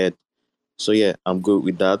in my head. So yeah, I'm good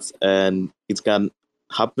with that, and it can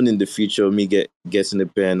happen in the future. Me getting a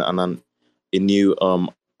pen and a new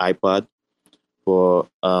iPad, but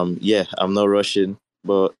yeah, I'm not rushing.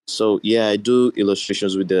 But so yeah, I do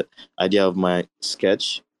illustrations with the idea of my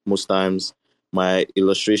sketch. Most times, my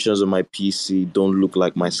illustrations on my PC don't look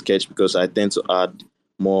like my sketch because I tend to add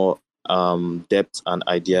more depth and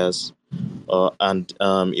ideas and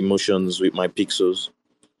emotions with my pixels.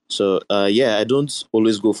 So yeah, I don't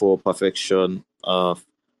always go for perfection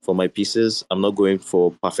for my pieces. I'm not going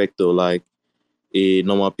for perfecto like a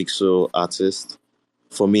normal pixel artist.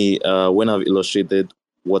 For me, when I've illustrated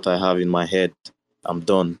what I have in my head, I'm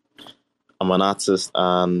done. I'm an artist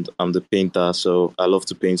and I'm the painter, so I love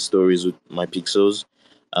to paint stories with my pixels,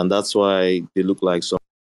 and that's why they look like some.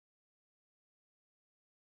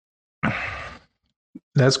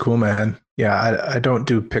 That's cool, man. Yeah, I don't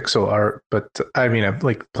do pixel art, but I mean I've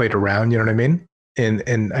like played around, you know what I mean?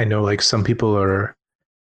 And I know like some people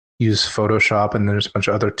use Photoshop and there's a bunch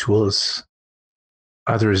of other tools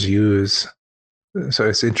others use. So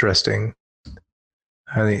it's interesting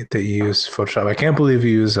how that you use Photoshop. I can't believe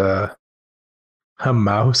you use a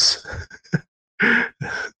mouse.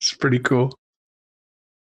 It's pretty cool.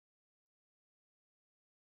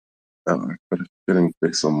 I've got a feeling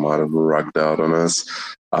Pixel might have rugged out on us.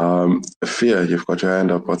 Fear, you've got your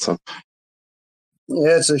hand up. What's up?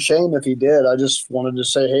 Yeah, it's a shame if he did. I just wanted to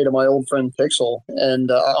say hey to my old friend Pixel,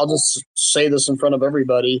 and I'll just say this in front of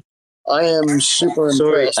everybody. I am super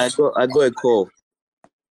Sorry, impressed. I got a call.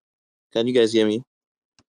 Can you guys hear me?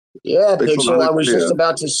 Yeah, Pixel, Pixel, I was clear. just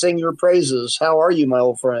about to sing your praises. How are you, my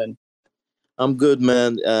old friend? I'm good,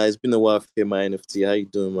 man. It's been a while for my NFT. How you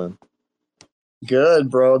doing, man? Good,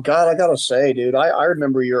 bro. God, I gotta say, dude, I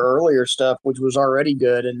remember your earlier stuff, which was already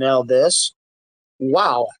good, and now this.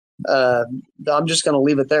 Wow. I'm just gonna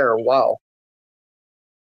leave it there. Wow.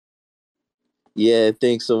 Yeah,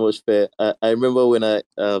 thanks so much, Fair. I remember when I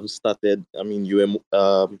started. I mean, you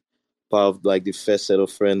were part of like the first set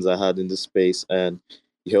of friends I had in the space, and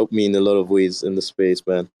you helped me in a lot of ways in the space,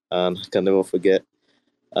 man. And I can never forget.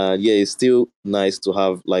 And yeah, it's still nice to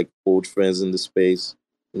have like old friends in the space.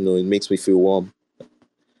 It makes me feel warm.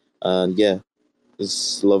 And yeah,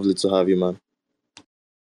 it's lovely to have you, man.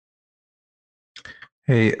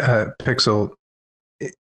 Hey, Pixel,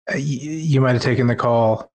 you might have taken the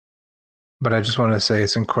call, but I just want to say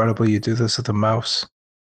it's incredible you do this with a mouse.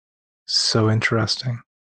 So interesting.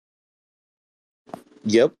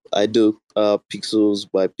 Yep, I do pixels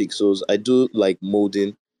by pixels. I do like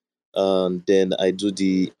molding, and then I do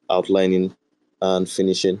the outlining and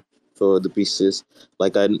finishing for the pieces.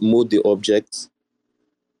 Like I mold the objects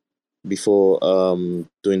before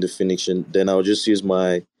doing the finishing. Then I'll just use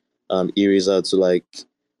my eraser to like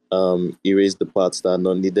erase the parts that are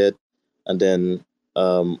not needed, and then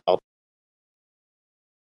I'll.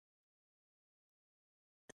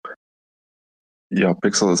 Yeah,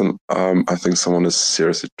 Pixel isn't. I think someone is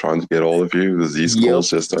seriously trying to get all of you. These Yep. calls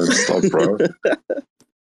just don't stop, bro.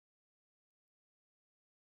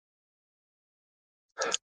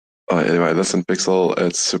 Anyway, listen, Pixel,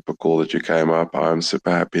 it's super cool that you came up. I'm super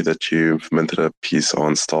happy that you've minted a piece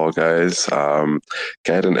on Stargaze.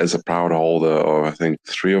 Caden is a proud holder of, I think,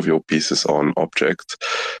 3 of your pieces on Object.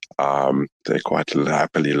 They're quite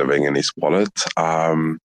happily living in his wallet.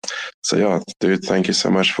 So yeah, dude, thank you so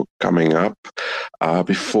much for coming up.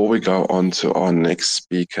 Before we go on to our next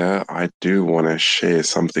speaker, I do want to share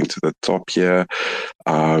something to the top here.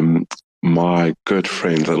 My good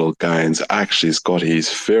friend Little Gaines actually has got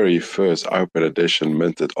his very first open edition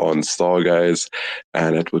minted on Stargaze,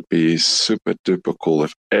 and it would be super duper cool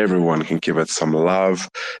if everyone can give it some love.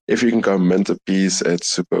 If you can go mint a piece, it's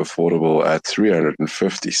super affordable at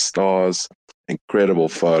 350 stars. Incredible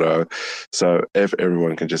photo. So if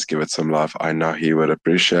everyone can just give it some love, I know he would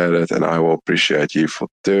appreciate it, and I will appreciate you for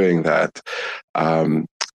doing that.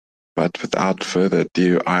 but without further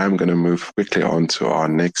ado, I am going to move quickly on to our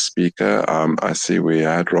next speaker. I see we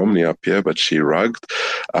had Romney up here, but she rugged.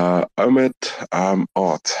 Omid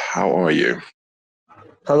Art, how are you?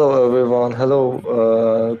 Hello everyone.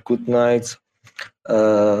 Hello. Good night.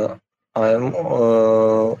 I'm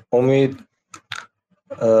Omid.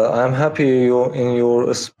 I'm happy in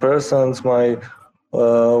your presence. My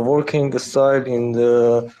working style in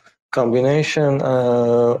the combination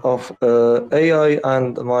of AI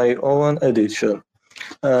and my own edition.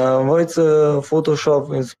 With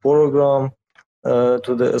Photoshop is program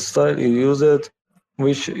to the style you use it,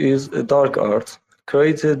 which is a dark art.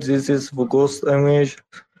 Created this is ghost image,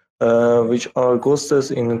 which are ghosts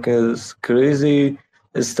in crazy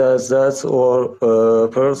stats or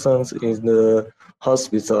persons in the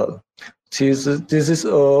hospital. This is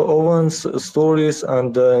Owen's stories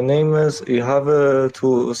and names I have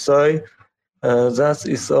to say. That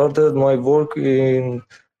started my work in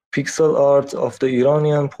pixel art of the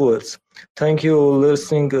Iranian poets. Thank you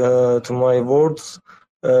listening to my words.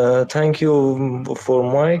 Thank you for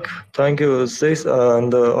Mike. Thank you Stace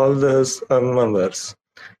and all the members.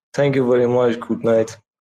 Thank you very much. Good night.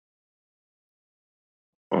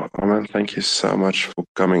 Well, Oman, thank you so much for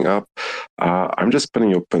coming up. I'm just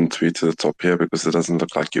pinning your pinned tweet to the top here because it doesn't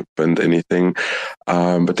look like you pinned anything.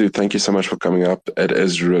 But dude, thank you so much for coming up. It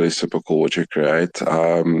is really super cool what you create.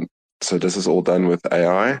 So this is all done with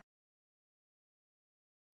AI?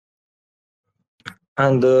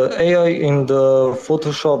 And AI in the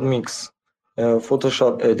Photoshop mix,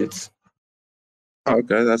 Photoshop edits.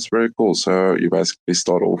 Okay, that's very cool. So you basically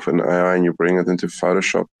start off in AI and you bring it into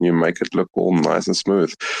Photoshop and you make it look all nice and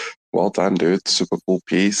smooth. Well done, dude. Super cool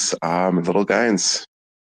piece. Little gains.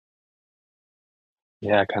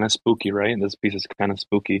 Yeah, kind of spooky, right? This piece is kind of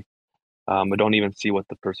spooky. I don't even see what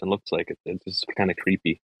the person looks like. It's just kind of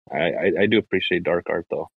creepy. I do appreciate dark art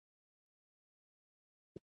though.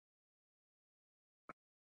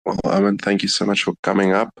 Well, Oman, thank you so much for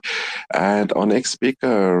coming up. And our next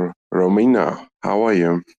speaker, Romina, how are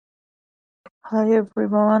you? Hi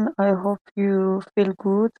everyone, I hope you feel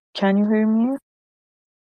good. Can you hear me?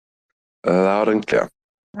 Loud and clear.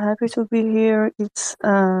 Happy to be here. It's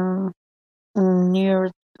near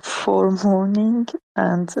 4 morning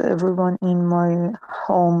and everyone in my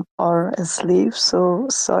home are asleep, so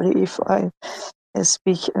sorry if I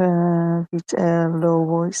speak with a low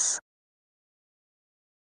voice.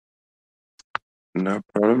 No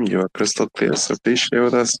problem. You are crystal clear. So please share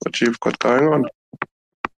with us what you've got going on.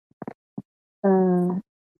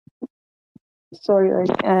 Sorry,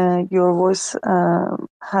 your voice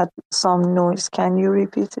had some noise. Can you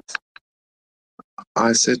repeat it?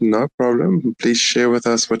 I said no problem. Please share with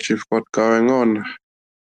us what you've got going on.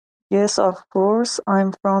 Yes, of course.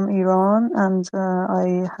 I'm from Iran and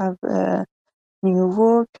I have a new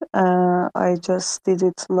work. I just did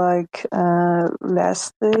it like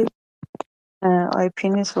last day. I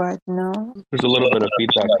pin it right now. There's a little bit of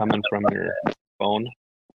feedback coming from your phone,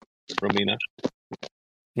 Romina.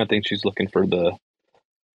 I think she's looking for the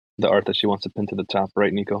art that she wants to pin to the top,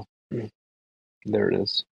 right, Nico? There it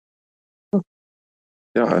is.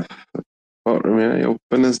 Yeah. Well, Romina, your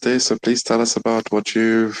pin is there, so please tell us about what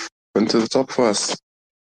you've pinned to the top for us.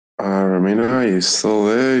 Romina, are you still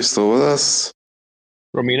there? You still with us?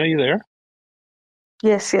 Romina, you there?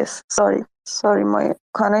 Yes. Sorry, my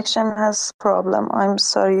connection has problem. I'm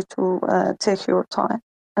sorry to take your time.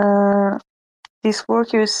 This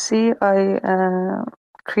work you see, I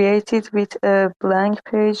created with a blank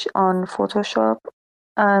page on Photoshop,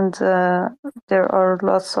 and there are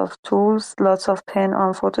lots of tools, lots of pen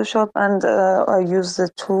on Photoshop, and I use the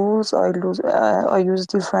tools. I use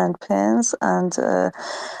different pens, and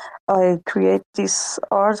I create this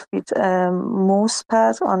art with a mouse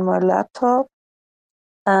pad on my laptop,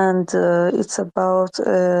 and it's about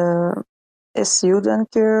a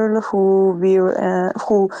student girl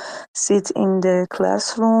who sits in the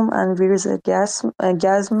classroom and wears a gas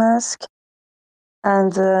mask.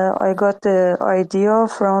 And I got the idea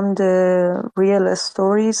from the real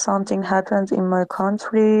story. Something happened in my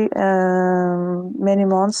country many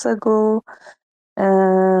months ago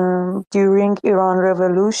during Iran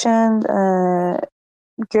Revolution.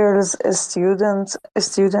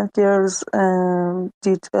 Student girls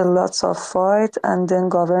did lots of fight, and then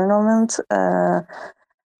government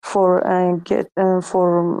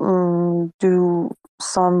do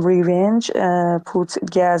some revenge, put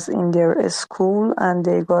gas in their school, and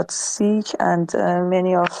they got sick, and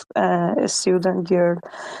many of student girl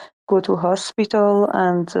go to hospital,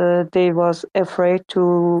 and they was afraid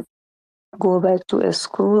to go back to a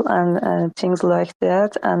school and things like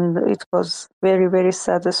that, and it was very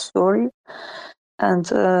sad story. and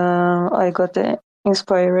I got the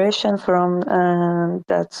inspiration from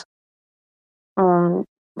that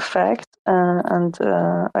fact, and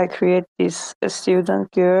I create this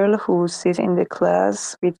student girl who sits in the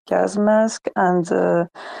class with gas mask, and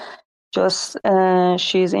just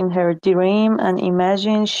she's in her dream, and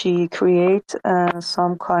imagine she create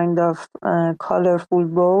some kind of colorful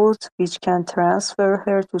boat which can transfer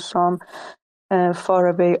her to some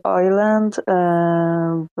faraway island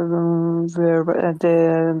where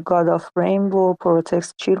the god of rainbow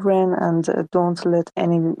protects children and don't let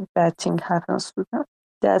any bad thing happens to them.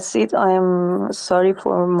 That's it. I am sorry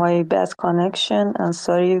for my bad connection and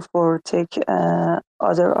sorry for take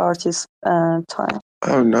other artists' time.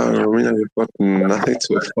 Oh no, Romina, you've got nothing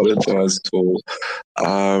to apologize for.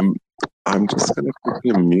 I'm just going to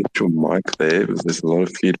quickly mute your mic there because there's a lot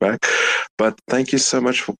of feedback. But thank you so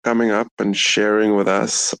much for coming up and sharing with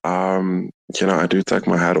us. I do take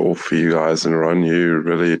my hat off for you guys, and Ron, you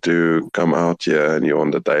really do come out here and you're on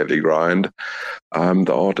the daily grind.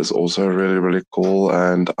 The art is also really, really cool,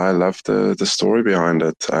 and I love the story behind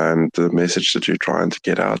it and the message that you're trying to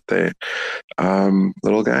get out there.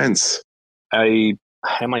 Little Gains. I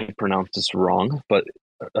might pronounce this wrong, but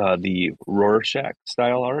the Rorschach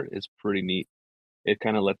style art is pretty neat. It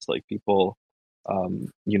kind of lets like people,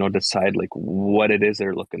 decide like what it is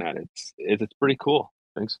they're looking at. It's pretty cool.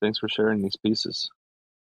 Thanks for sharing these pieces.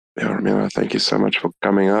 Yeah, Romina, thank you so much for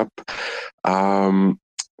coming up.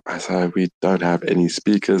 I say we don't have any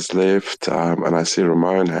speakers left, and I see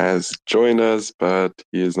Ramon has joined us, but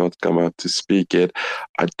he has not come out to speak yet.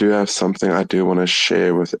 I do have something I do want to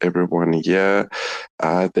share with everyone here.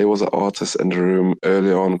 There was an artist in the room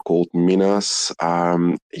early on called Minas.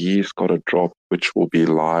 He's got a drop which will be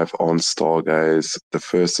live on Stargaze the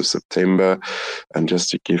 1st of September. And just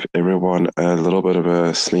to give everyone a little bit of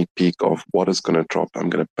a sneak peek of what is going to drop, I'm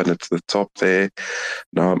going to pin it to the top there.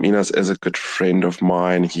 Now, Minas is a good friend of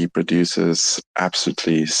mine. He produces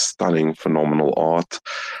absolutely stunning, phenomenal art.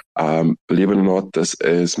 Believe it or not, this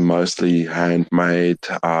is mostly handmade.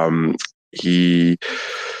 He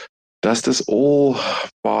does this all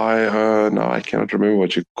by now I cannot remember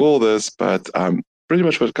what you call this, but pretty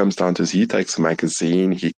much what it comes down to is he takes a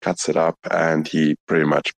magazine, he cuts it up, and he pretty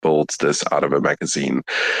much builds this out of a magazine.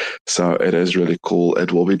 So it is really cool.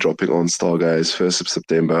 It will be dropping on Stargaze 1st of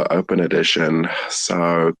September, open edition.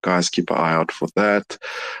 So guys, keep an eye out for that.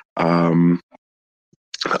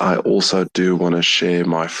 I also do want to share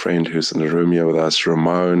my friend who's in the room here with us,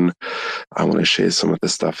 Ramon. I want to share some of the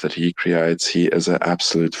stuff that he creates. He is an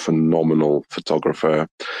absolute phenomenal photographer.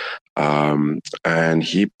 And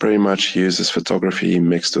he pretty much uses photography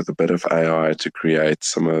mixed with a bit of AI to create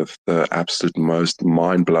some of the absolute most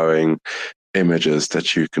mind-blowing images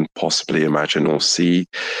that you can possibly imagine or see.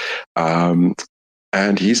 And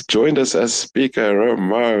he's joined us as speaker.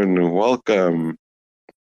 Ramon, welcome.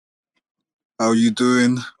 How you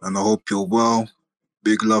doing? And I hope you're well.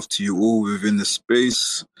 Big love to you all within the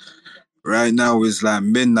space. Right now it's like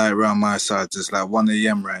midnight around my side. It's like 1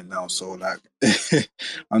 a.m. right now. So like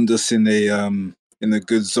I'm just in a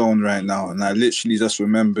good zone right now. And I literally just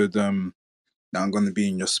remembered that I'm gonna be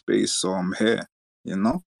in your space, so I'm here, you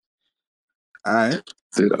know? Alright.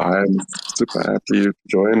 Dude, I'm super happy you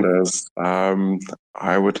joined us.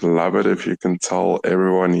 I would love it if you can tell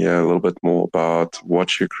everyone here a little bit more about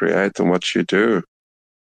what you create and what you do.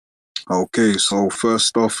 Okay, so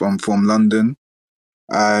first off, I'm from London.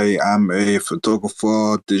 I am a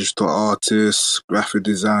photographer, digital artist, graphic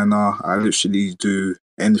designer. I literally do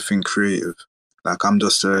anything creative. Like I'm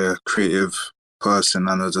just a creative person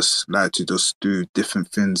and I just like to just do different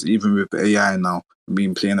things, even with AI now. I've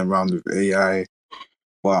been playing around with AI,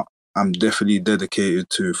 but I'm definitely dedicated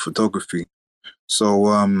to photography. So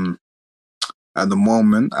at the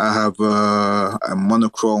moment I have a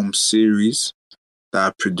monochrome series that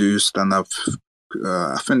I produced, and I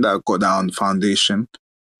think that I got that on the foundation.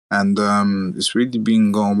 And it's really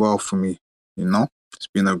been going well for me, you know? It's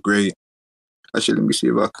been a great... Actually, let me see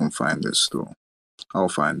if I can find this still. I'll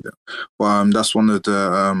find it. But that's one of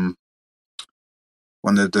the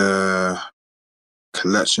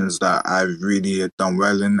collections that I've really done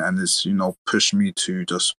well in, and it's, pushed me to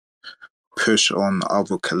just push on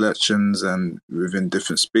other collections and within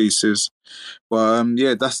different spaces. But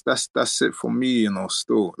yeah, that's it for me,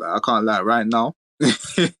 still. Like, I can't lie, right now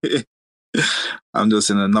I'm just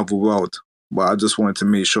in another world. But I just wanted to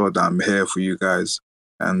make sure that I'm here for you guys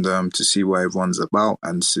and to see what everyone's about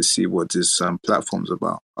and to see what this platform's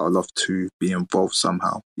about. I'd love to be involved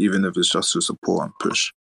somehow, even if it's just to support and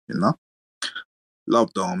push,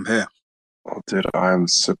 Love though, I'm here. Well, dude, I'm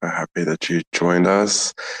super happy that you joined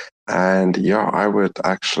us. And yeah, I would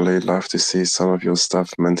actually love to see some of your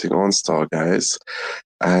stuff minting on Stargaze.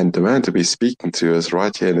 And the man to be speaking to is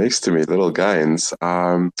right here next to me, Little Gains.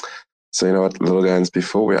 So you know what, Little Gains,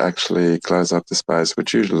 before we actually close up the space,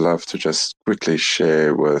 would you love to just quickly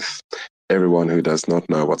share with everyone who does not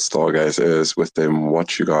know what Stargaze is with them,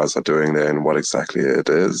 what you guys are doing there and what exactly it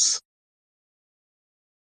is?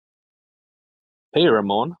 Hey,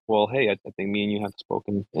 Ramon. Well, hey, I think me and you have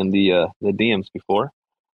spoken in the DMs before.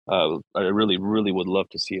 I really, really would love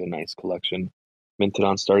to see a nice collection minted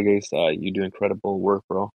on Stargaze. You do incredible work,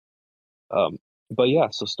 bro. Um, but yeah,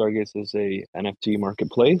 so Stargaze is a NFT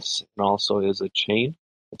marketplace and also is a chain.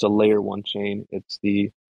 It's a layer one chain. It's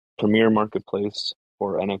the premier marketplace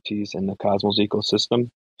for NFTs in the Cosmos ecosystem.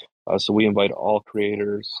 So we invite all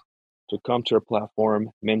creators to come to our platform,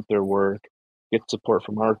 mint their work, get support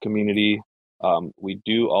from our community. We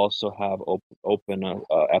do also have open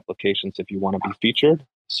applications if you want to be featured.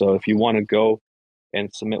 So if you want to go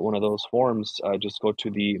and submit one of those forms, just go to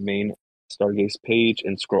the main Stargaze page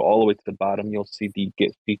and scroll all the way to the bottom. You'll see the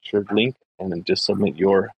Get Featured link, and then just submit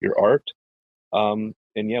your art. And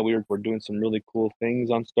yeah, we're doing some really cool things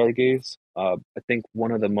on Stargaze. I think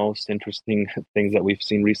one of the most interesting things that we've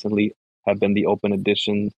seen recently have been the open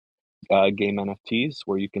edition game NFTs,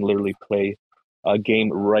 where you can literally play a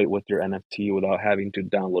game right with your NFT without having to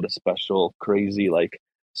download a special crazy like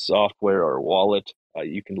software or wallet.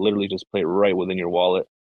 You can literally just play it right within your wallet.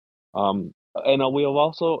 And we've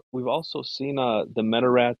also seen the Meta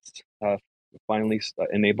Rats finally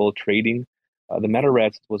enable trading. The Meta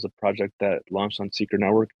Rats was a project that launched on Secret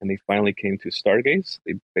Network, and they finally came to Stargaze.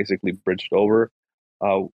 They basically bridged over.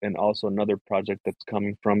 And also another project that's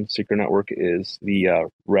coming from Secret Network is the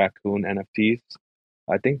Raccoon NFTs.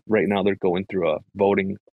 I think right now they're going through a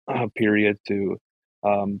voting period to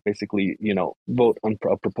basically, vote on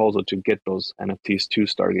a proposal to get those NFTs to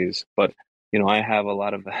Stargaze. But I have a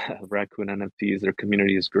lot of Raccoon NFTs. Their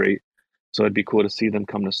community is great, so it'd be cool to see them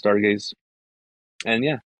come to Stargaze. And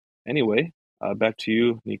yeah, anyway, back to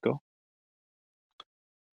you, Nico.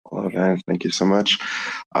 Well, man, thank you so much.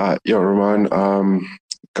 Yeah, Roman,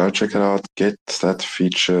 go check it out. Get that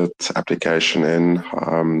featured application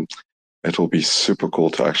in. It will be super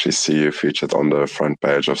cool to actually see you featured on the front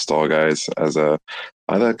page of Stargaze as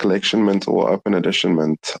either a collection mint or open edition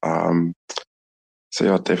mint. So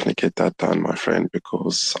yeah, definitely get that done, my friend,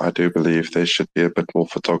 because I do believe there should be a bit more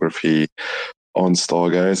photography on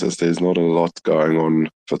Stargaze, as there's not a lot going on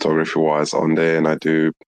photography-wise on there, and I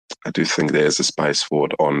do think there's a space for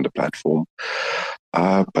it on the platform.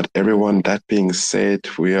 But everyone, that being said,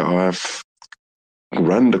 we have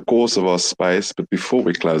run the course of our space, but before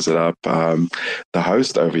we close it up, the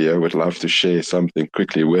host over here would love to share something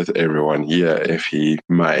quickly with everyone here, if he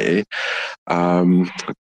may.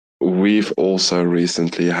 We've also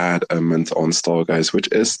recently had a mint on Stargaze, which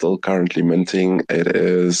is still currently minting. It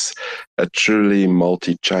is a truly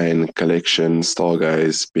multi-chain collection,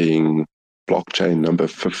 Stargaze being blockchain number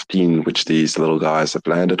 15, which these little guys have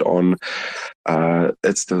landed on.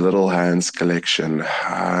 It's the Little Hands collection.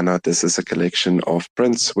 Now, this is a collection of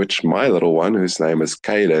prints, which my little one, whose name is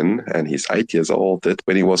Kaden, and he's 8 years old, did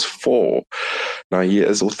when he was 4. Now, he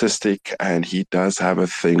is autistic, and he does have a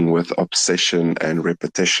thing with obsession and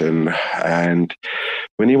repetition. And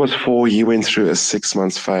when he was 4, he went through a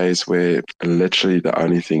 6-month phase where literally the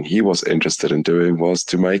only thing he was interested in doing was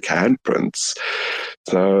to make handprints.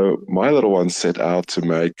 So my little one set out to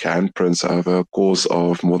make handprints over a course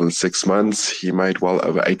of more than 6 months. He made well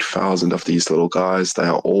over 8,000 of these little guys. They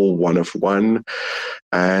are all one of one.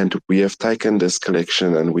 And we have taken this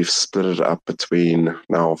collection and we've split it up between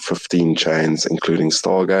now 15 chains, including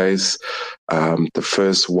Stargaze. The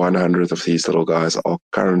first 100 of these little guys are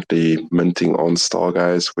currently minting on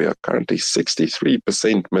Stargaze. We are currently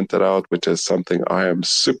 63% minted out, which is something I am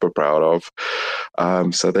super proud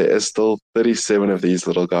of. So there is still 37 of these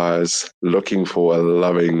little guys looking for a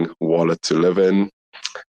loving wallet to live in.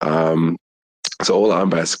 So all I'm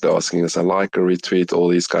basically asking is a like, a retweet, all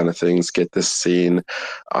these kind of things, get this seen.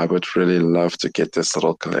 I would really love to get this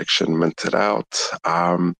little collection minted out.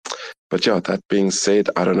 But yeah, that being said,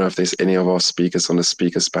 I don't know if there's any of our speakers on the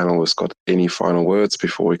speakers panel who's got any final words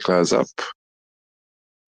before we close up.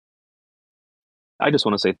 I just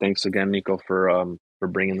want to say thanks again, Nico, for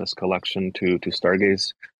bringing this collection to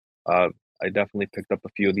Stargaze. I definitely picked up a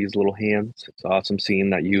few of these little hands. It's awesome seeing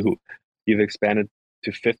that you've expanded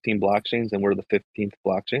to 15 blockchains and we're the 15th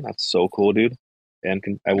blockchain. That's so cool, dude. And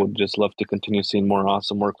I would just love to continue seeing more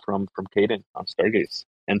awesome work from Caden on Stargaze.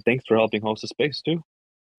 And thanks for helping host the space too.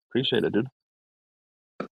 Appreciate it, dude.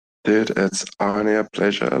 Dude, it's only a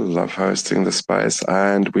pleasure. Love hosting the space,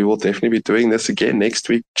 and we will definitely be doing this again next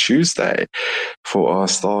week, Tuesday, for our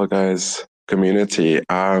Stargaze community.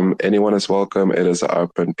 Anyone is welcome. It is an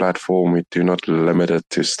open platform. We do not limit it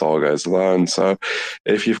to Stargaze alone. So,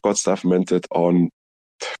 if you've got stuff minted on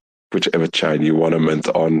whichever chain you want to mint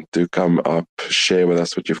on, do come up, share with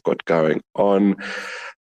us what you've got going on.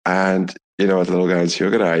 And you know what, little guys, you're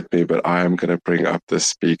going to hate me, but I am going to bring up this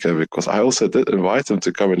speaker because I also did invite him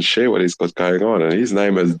to come and share what he's got going on. And his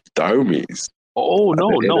name is Domies. Oh, At the no,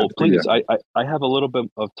 end no, of the please. year. I have a little bit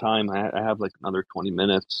of time. I have like another 20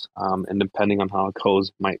 minutes. And depending on how it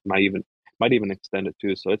goes, might even extend it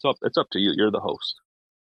too. So it's up to you. You're the host.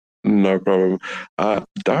 No problem.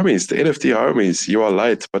 Domies, the NFT homies, you are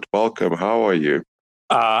late, but welcome. How are you?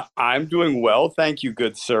 I'm doing well, thank you,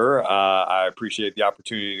 good sir. I appreciate the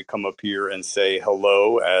opportunity to come up here and say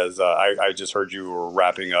hello as I just heard you were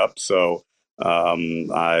wrapping up. So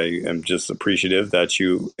I am just appreciative that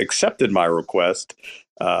you accepted my request,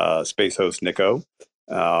 Space Host Nico.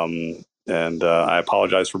 And I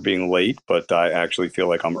apologize for being late, but I actually feel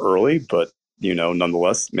like I'm early. But,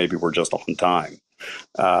 nonetheless, maybe we're just on time.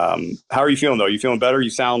 How are you feeling, though? Are you feeling better? You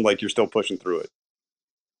sound like you're still pushing through it.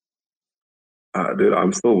 Dude,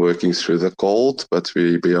 I'm still working through the cold, but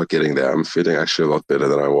we are getting there. I'm feeling actually a lot better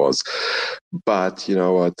than I was. But you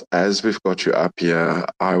know what? As we've got you up here,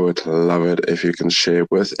 I would love it if you can share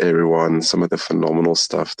with everyone some of the phenomenal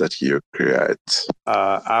stuff that you create.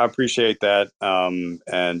 I appreciate that.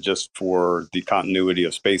 And just for the continuity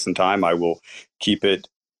of space and time, I will keep it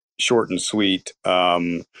short and sweet.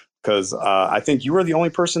 Because I think you are the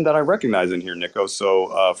only person that I recognize in here, Nico.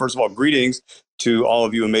 So, first of all, greetings to all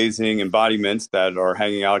of you amazing embodiments that are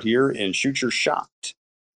hanging out here in Shoot Your Shot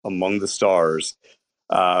among the stars.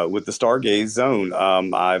 With the Stargaze zone.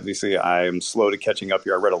 Obviously, I am slow to catching up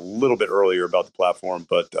here. I read a little bit earlier about the platform,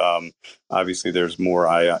 but obviously, there's more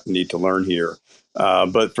I need to learn here.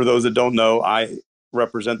 But for those that don't know, I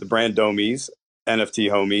represent the brand Domies,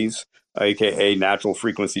 NFT homies, aka Natural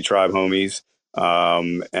Frequency Tribe homies. I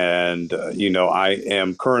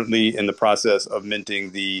am currently in the process of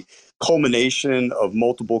minting the culmination of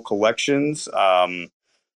multiple collections. I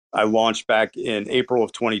launched back in April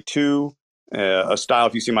of 22 a style.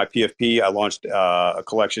 If you see my PFP, I launched a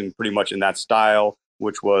collection pretty much in that style,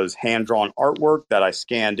 which was hand drawn artwork that I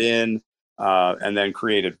scanned in and then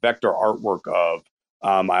created vector artwork of.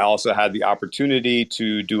 I also had the opportunity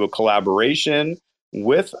to do a collaboration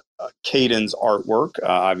with Caden's artwork,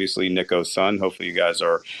 obviously Nico's son. Hopefully, you guys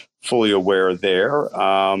are fully aware there.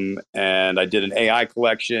 And I did an AI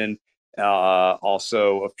collection,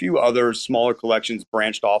 also a few other smaller collections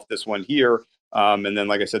branched off this one here. And then,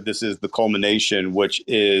 like I said, this is the culmination, which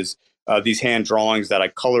is these hand drawings that I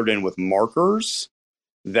colored in with markers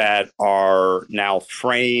that are now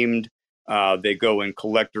framed. They go in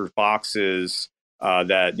collector's boxes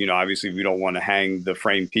that, obviously we don't want to hang the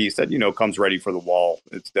frame piece that, comes ready for the wall.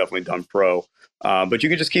 It's definitely done pro. But you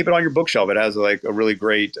can just keep it on your bookshelf. It has like a really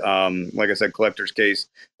great, like I said, collector's case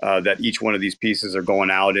that each one of these pieces are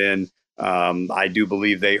going out in. I do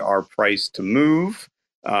believe they are priced to move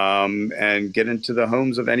and get into the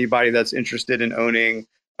homes of anybody that's interested in owning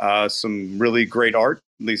some really great art.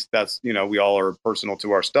 At least that's, we all are personal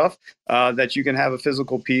to our stuff, that you can have a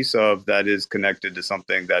physical piece of that is connected to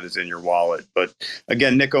something that is in your wallet. But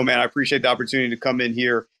again, Nico, man, I appreciate the opportunity to come in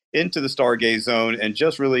here into the Stargaze zone and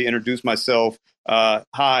just really introduce myself.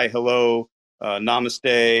 Hi, hello,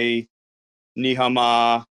 namaste,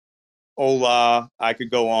 nihama, hola. I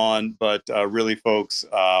could go on, but really, folks,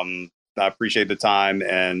 I appreciate the time.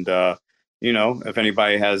 And, if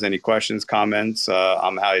anybody has any questions, comments,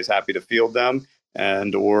 I'm always happy to field them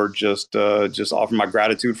and or just offer my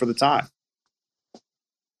gratitude for the time.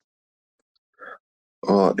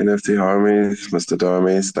 Well, NFT homies, Mr.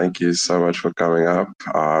 Domies, thank you so much for coming up.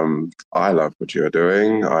 I love what you're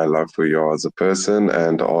doing. I love who you are as a person,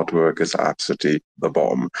 and artwork is absolutely the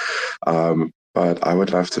bomb. But I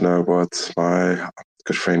would love to know what my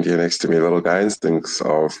good friend here next to me, Little Guys, thinks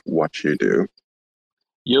of what you do.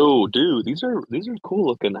 Yo, dude, these are cool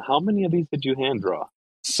looking. How many of these did you hand draw?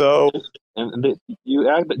 So, and you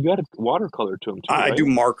added watercolor to them too, I right? do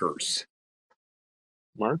markers.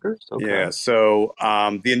 Markers? Okay. Yeah. So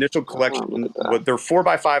the initial collection, they're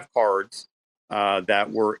 4x5 cards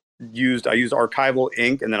that were used. I used archival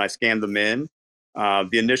ink and then I scanned them in.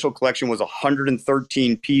 The initial collection was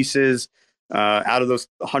 113 pieces. Out of those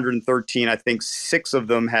 113, I think 6 of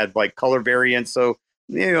them had like color variants. So,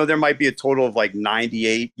 there might be a total of like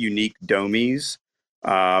 98 unique domies.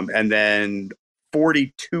 And then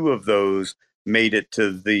 42 of those made it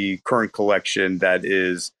to the current collection that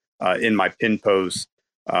is in my pin post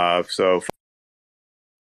So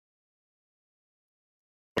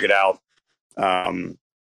check it out.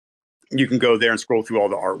 You can go there and scroll through all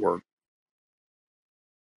the artwork.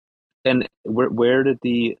 And where did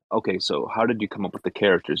okay, so how did you come up with the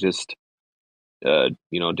characters? Just did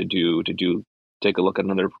you take a look at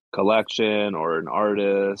another collection or an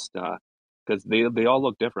artist? Because they all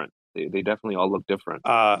look different. They definitely all look different.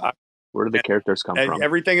 Where do the characters come from?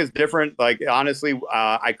 Everything is different. Like, honestly,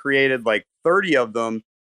 I created like 30 of them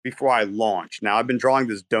before I launched. Now, I've been drawing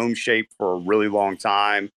this dome shape for a really long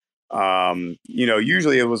time.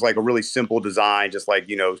 Usually it was like a really simple design, just like,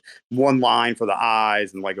 one line for the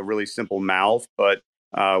eyes and like a really simple mouth. But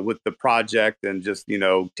with the project and just,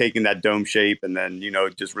 taking that dome shape and then,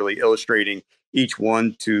 just really illustrating each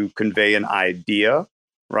one to convey an idea,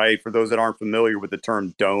 right? For those that aren't familiar with the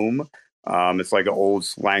term dome, it's like an old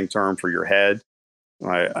slang term for your head,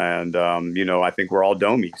 right? And I think we're all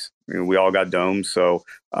domies. I mean, we all got domes, so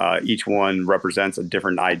each one represents a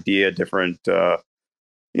different idea, different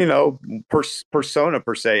persona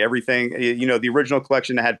per se. Everything, the original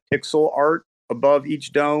collection had pixel art above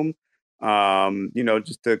each dome,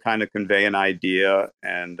 just to kind of convey an idea.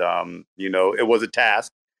 And it was a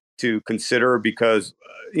task to consider because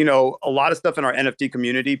a lot of stuff in our NFT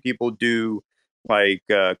community, people do like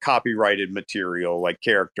copyrighted material, like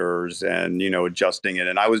characters, and adjusting it.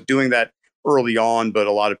 And I was doing that early on, but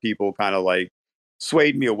a lot of people kind of like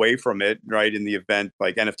swayed me away from it, right? In the event,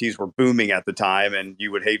 like NFTs were booming at the time, and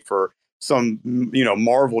you would hate for some,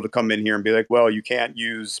 Marvel to come in here and be like, well, you can't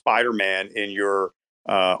use Spider-Man in your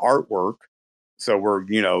artwork. So we're,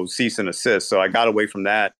 cease and assist. So I got away from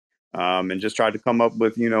that and just tried to come up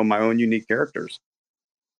with, my own unique characters.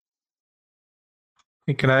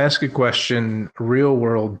 Hey, can I ask a question? Real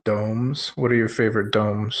world domes. What are your favorite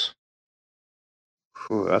domes?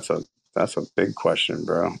 Ooh, that's a big question,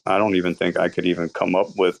 bro. I don't even think I could even come up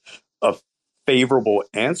with a favorable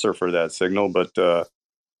answer for that, Signal. But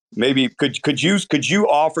maybe could you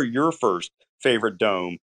offer your first favorite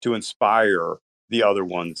dome to inspire the other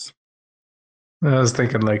ones? I was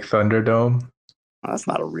thinking like Thunderdome. That's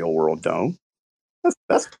not a real world dome.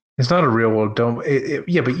 It's not a real world dome.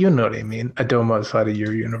 Yeah, but you know what I mean. A dome outside of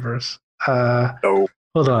your universe. No.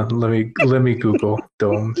 Hold on. Let me Google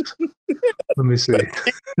domes. Let me see.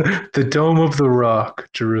 The Dome of the Rock,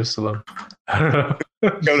 Jerusalem. I don't know.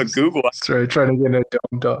 Go to Google. Trying to get a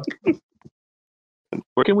dome talk.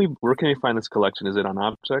 Where can we find this collection? Is it on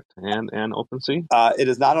Object and OpenSea? It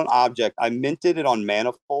is not on Object. I minted it on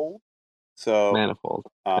Manifold. So Manifold.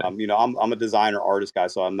 Okay. I'm a designer artist guy,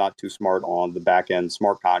 so I'm not too smart on the back end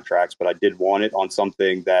smart contracts, but I did want it on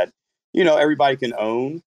something that everybody can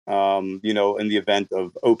own. In the event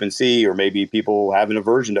of OpenSea, or maybe people have an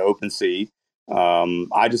aversion to OpenSea.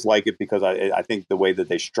 I just like it because I think the way that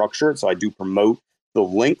they structure it. So I do promote the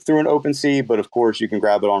link through an OpenSea, but of course you can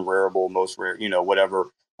grab it on Rarible, most rare, whatever.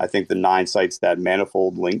 I think the 9 sites that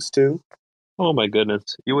Manifold links to. Oh my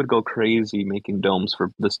goodness, you would go crazy making domes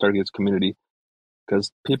for the Stargaze community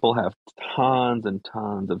because people have tons and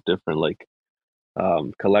tons of different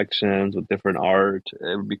collections with different art.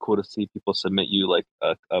 It would be cool to see people submit you like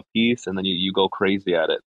a piece and then you go crazy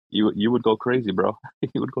at it. You would go crazy, bro.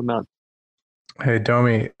 You would go nuts. Hey,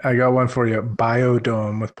 Domi, I got one for you.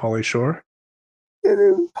 Biodome with Pauly Shore.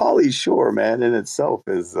 Pauly Shore, man, in itself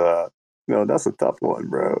is that's a tough one,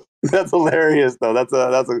 bro. That's hilarious though. That's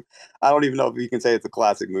a I don't even know if you can say it's a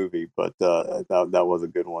classic movie, but that was a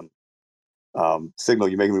good one. Signal,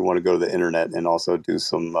 you're making me want to go to the internet and also do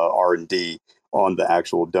some R&D on the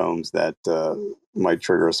actual domes that might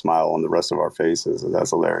trigger a smile on the rest of our faces.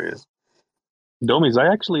 That's hilarious. Domies,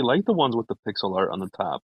 I actually like the ones with the pixel art on the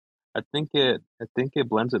top. I think it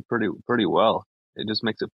blends it pretty well. It just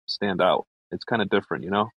makes it stand out. It's kind of different,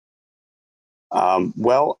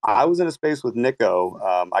 Well, I was in a space with Nico.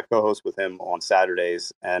 I co-host with him on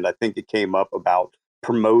Saturdays, and I think it came up about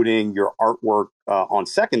promoting your artwork on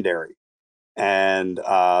secondary. And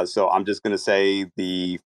so I'm just going to say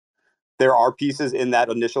there are pieces in that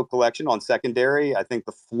initial collection on secondary. I think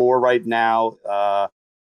the floor right now,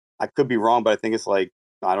 I could be wrong, but I think it's like,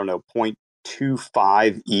 I don't know,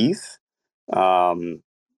 0.25 ETH.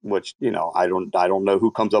 Which I don't know who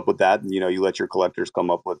comes up with that. You let your collectors come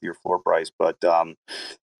up with your floor price, but the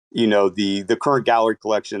current gallery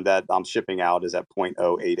collection that I'm shipping out is at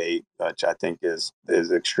 0.088, which I think is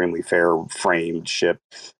extremely fair, framed,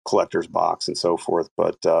 shipped, collector's box, and so forth.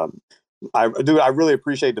 But I really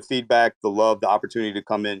appreciate the feedback, the love, the opportunity to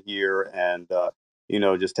come in here and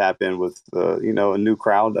just tap in with a new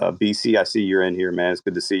crowd. BC, I see you're in here, man. It's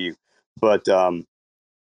good to see you. But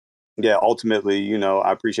yeah, ultimately,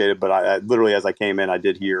 I appreciate it. But I literally, as I came in, I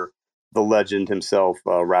did hear the legend himself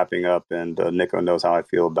wrapping up, and Nico knows how I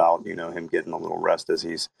feel about him getting a little rest as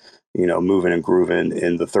he's moving and grooving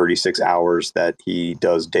in the 36 hours that he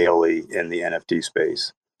does daily in the NFT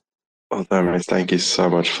space. Well, Thomas, thank you so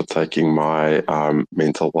much for taking my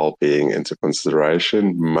mental well-being into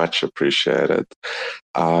consideration. Much appreciated.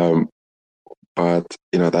 Um, but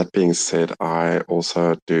that being said, I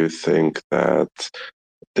also do think that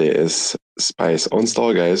there is space on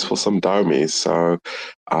Stargaze for some dummies. So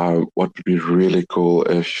what would be really cool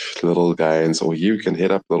if Little Gains, or you can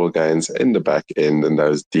hit up Little Gains in the back end in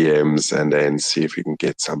those DMs and then see if you can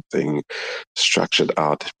get something structured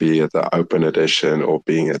out, be it the open edition or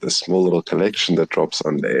being it a small little collection that drops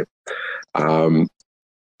on there.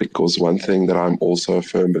 Because one thing that I'm also a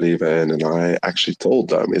firm believer in, and I actually told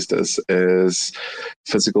them, is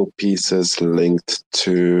physical pieces linked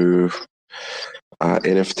to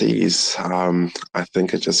NFTs. I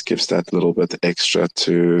think it just gives that little bit extra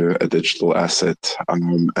to a digital asset.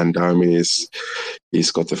 And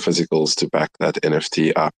he's got the physicals to back that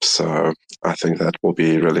NFT up. So I think that will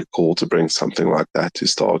be really cool to bring something like that to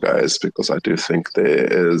Stargaze, because I do think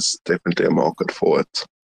there is definitely a market for it.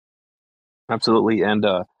 Absolutely. And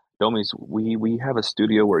Domies, we have a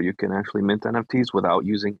studio where you can actually mint NFTs without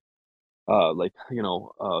using code.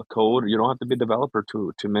 You don't have to be a developer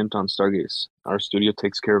to mint on Stargaze. Our studio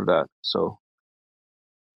takes care of that. So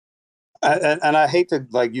and I hate to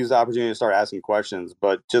use the opportunity to start asking questions,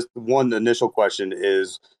 but just one initial question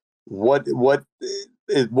is what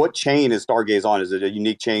chain is Stargaze on? Is it a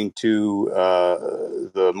unique chain to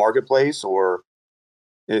the marketplace, or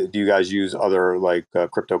do you guys use other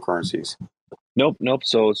cryptocurrencies? Nope.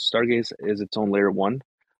 So Stargaze is its own layer one.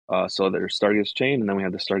 So there's Stargaze chain, and then we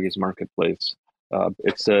have the Stargaze marketplace.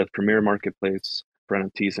 It's a premier marketplace for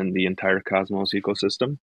NFTs in the entire Cosmos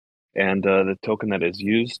ecosystem. And the token that is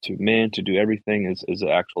used to mint, to do everything, is the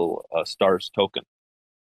actual Stars token.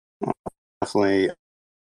 Definitely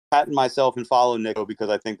patent myself and follow Nico, because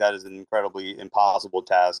I think that is an incredibly impossible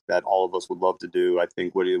task that all of us would love to do. I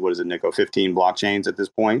think, what is it, Nico? 15 blockchains at this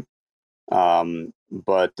point.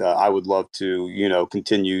 But I would love to,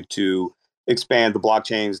 continue to expand the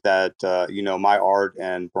blockchains that, my art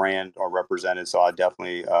and brand are represented. So I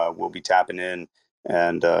definitely will be tapping in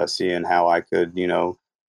and seeing how I could,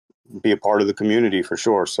 be a part of the community for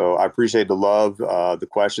sure. So I appreciate the love, the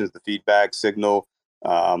questions, the feedback, Signal.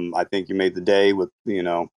 I think you made the day with,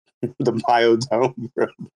 the biodome.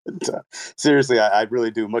 But, seriously, I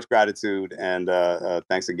really do. Much gratitude, and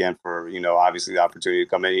thanks again for obviously the opportunity to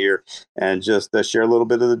come in here and just share a little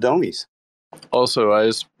bit of the domies. Also, I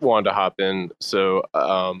just wanted to hop in. So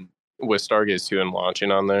with Stargaze 2 and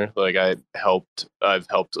launching on there, I've helped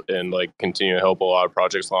and continue to help a lot of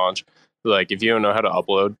projects launch. If you don't know how to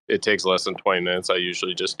upload, it takes less than 20 minutes. I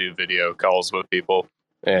usually just do video calls with people,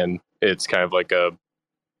 and it's kind of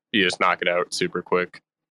you just knock it out super quick.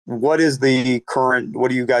 What do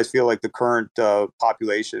you guys feel like the current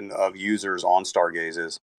population of users on Stargaze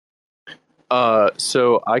is?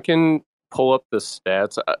 So I can pull up the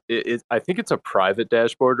stats. I think it's a private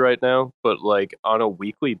dashboard right now, but on a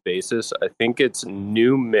weekly basis, I think it's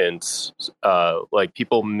new mints,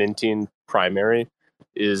 people minting primary,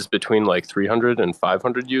 is between 300 and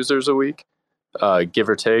 500 users a week, give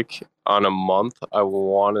or take. On a month, I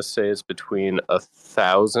want to say it's between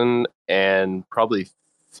 1,000 and probably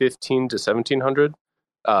 15 to 1,700.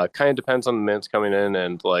 Kind of depends on the mints coming in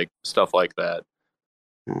and stuff like that.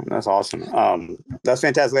 That's awesome. That's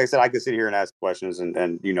fantastic. Like I said, I could sit here and ask questions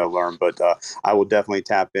and learn, but I will definitely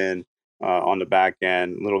tap in on the back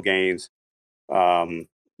end, Little Gains.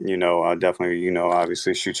 I'll definitely,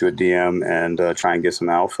 obviously shoot you a DM and try and get some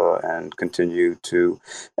alpha and continue to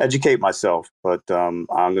educate myself. But I'm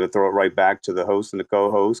going to throw it right back to the host and the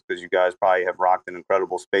co-host, because you guys probably have rocked an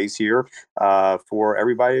incredible space here for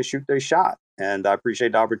everybody to shoot their shot. And I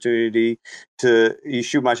appreciate the opportunity to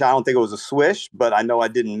shoot my shot. I don't think it was a swish, but I know I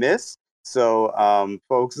didn't miss. So,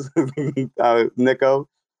 folks, Nico,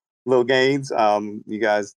 Lil Gains, you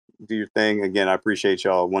guys do your thing. Again, I appreciate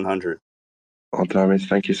y'all 100. Oh, Thomas,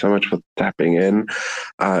 thank you so much for tapping in.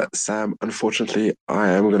 Sam, unfortunately, I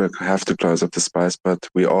am going to have to close up the space, but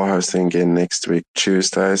we are hosting again next week,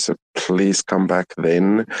 Tuesday, so please come back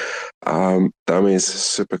then. Dummies,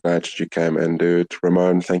 super glad that you came in, dude.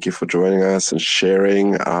 Ramon, thank you for joining us and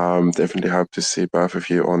sharing. Definitely hope to see both of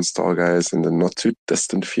you on Stargaze in the not too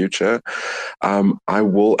distant future. I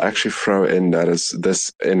will actually throw in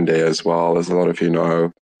this in there as well, as a lot of you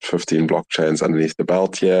know. 15 blockchains underneath the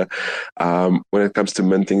belt here. When it comes to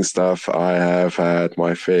minting stuff, I have had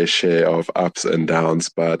my fair share of ups and downs,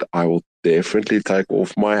 but I will definitely take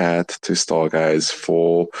off my hat to Stargaze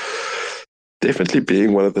for definitely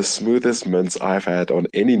being one of the smoothest mints I've had on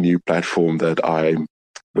any new platform that I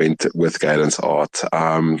went with Guidance Art.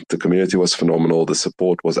 The community was phenomenal. The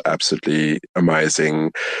support was absolutely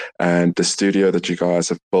amazing. And the studio that you guys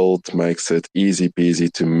have built makes it easy peasy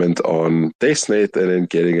to mint on testnet and then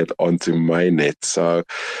getting it onto mainnet. So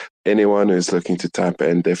anyone who's looking to tap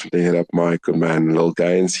in, definitely hit up my good man Lil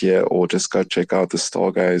Gaines here, or just go check out the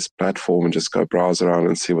Stargaze platform and just go browse around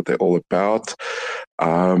and see what they're all about.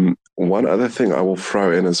 One other thing I will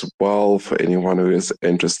throw in as well for anyone who is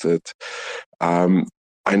interested.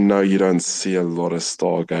 I know you don't see a lot of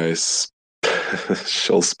Stargaze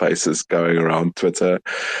shell spaces going around Twitter,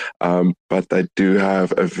 but they do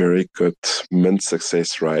have a very good mint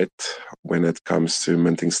success rate when it comes to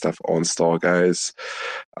minting stuff on Stargaze.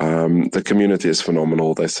 The community is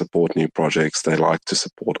phenomenal. They support new projects. They like to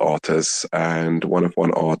support artists, and one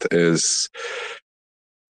art is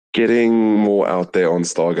getting more out there on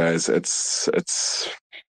Stargaze. It's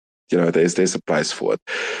there's a place for it.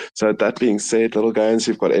 So that being said, little guys,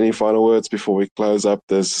 you've got any final words before we close up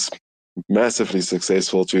this massively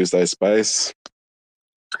successful Tuesday space?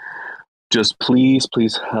 Just please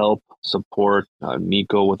help support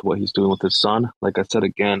Nico with what he's doing with his son. Like I said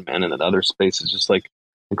again, man, in another space, it's just like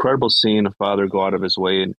incredible seeing a father go out of his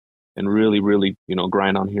way and really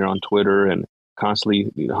grind on here on Twitter and constantly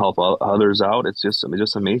help others out. It's just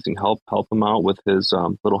amazing. Help him out with his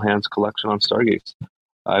Little Hands collection on Stargaze.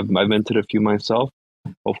 I've minted a few myself.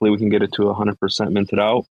 Hopefully we can get it to 100% minted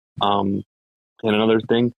out. And another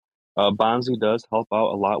thing, Bonzi does help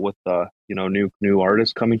out a lot with new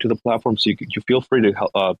artists coming to the platform. So you feel free to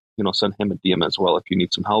help, send him a DM as well if you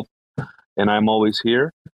need some help. And I'm always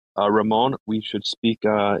here. Ramon, we should speak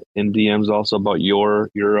in DMs also about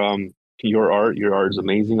your art. Your art is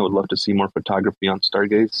amazing. I would love to see more photography on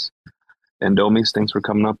Stargaze. And Domis, thanks for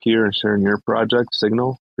coming up here and sharing your project.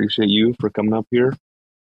 Signal, appreciate you for coming up here.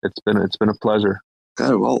 It's been a pleasure.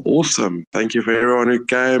 Okay, well, awesome. Thank you for everyone who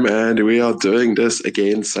came, and we are doing this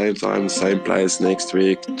again, same time, same place next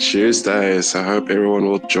week, Tuesday. So I hope everyone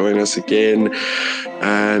will join us again.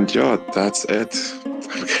 And yeah, that's it.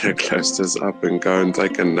 I'm gonna close this up and go and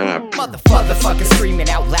take a nap. Motherfuckers screaming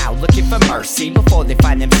out loud, looking for mercy before they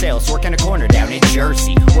find themselves working a corner down in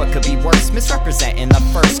Jersey. What could be worse? Misrepresenting the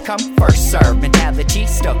first come, first serve mentality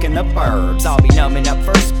stuck in the burbs. I'll be numbing up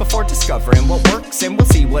first before discovering what works, and we'll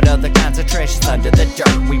see what other kinds of treasures under the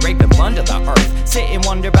dirt. We rape and plunder the earth, sit and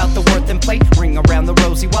wonder about the worth and play, ring around the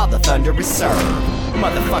rosy while the thunder is served.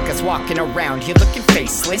 Motherfuckers walking around here looking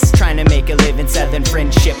faceless, trying to make a living selling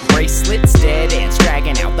friendship bracelets. Dead ends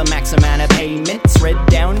dragging out the max amount of payments. Red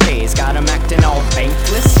down days got 'em acting all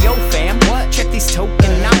bankless. Yo fam, what? Check these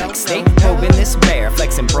tokenomics. They probing this bear,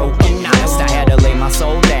 flexing broken honest. I had to lay my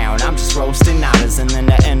soul down, I'm just roasting hours. And then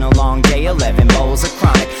to end a long day, 11 bowls of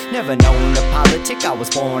chronic. Never known to politic, I was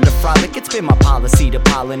born to frolic. It's been my policy to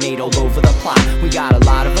pollinate all over the plot. We got a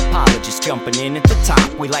lot of apologists jumping in at the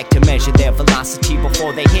top. We like to measure their velocity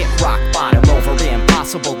before they hit rock bottom. Over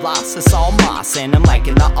impossible loss, it's all moss, and I'm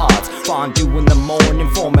liking the odds. Fondue in the morning,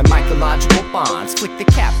 forming mycological bonds. Flick the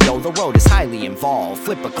cap, yo, the road is highly involved.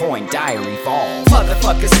 Flip a coin, diary evolve.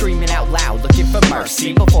 Motherfuckers screaming out loud, looking for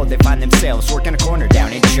mercy before they find themselves working a corner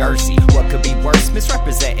down in Jersey. What could be worse?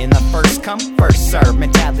 Misrepresenting the first come, first serve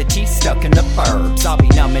mentality stuck in the burbs. I'll be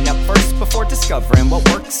numbing up first before discovering what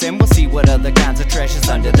works, and we'll see what other kinds of treasures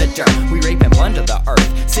under the dirt. We rape and plunder the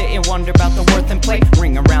earth, sit and wonder about the worth and play,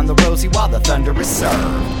 ring around the rosy while the thunder is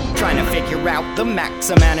served. Trying to figure out the max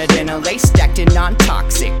amount of dinner lace, stacked in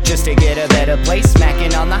non-toxic, just to get a better place.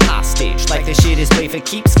 Smacking on the hostage, like the shit is play for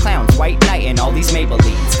keeps. Clowns, white knight, and all these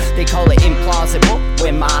Maybellines. They call it implausible,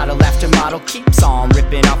 when model after model keeps on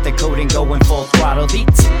ripping off the coat and going full throttle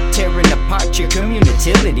beats. Tearing apart your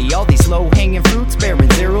community, all these low-hanging fruits bearing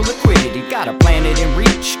zero liquidity. Got a planet in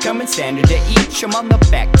reach, coming standard to each. I'm on the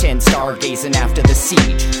back 10, stargazing after the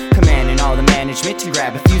siege. Commanding all the management to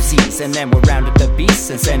grab a few Z's, and then we'll round up the beasts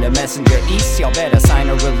and send a messenger east. Y'all better sign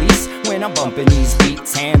a release when I'm bumping these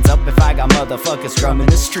beats. Hands up if I got motherfuckers drumming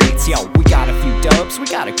the streets. Yo, we got a few dubs, we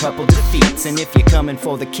got a couple defeats, and if you're coming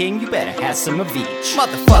for the king, you better have some of each.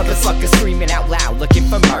 Motherfuckers screaming out loud, looking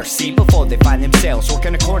for mercy before they find themselves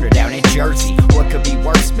working a corner down in Jersey. What could be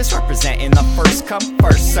worse? Misrepresenting the first come,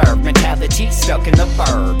 first serve mentality stuck in the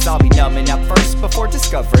burbs. I'll be numbing up first before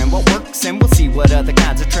discovering what works, and we'll see what other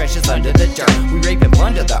kinds of treasures under the dirt. We rape and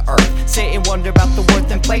plunder the earth, sit and wonder about the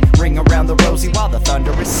worth and play, ring around the rosy while the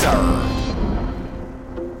thunder is served.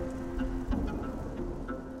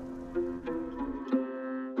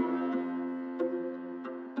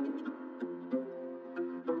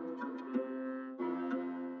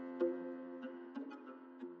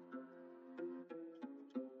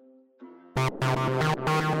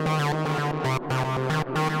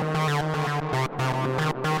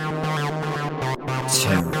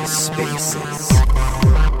 spaces.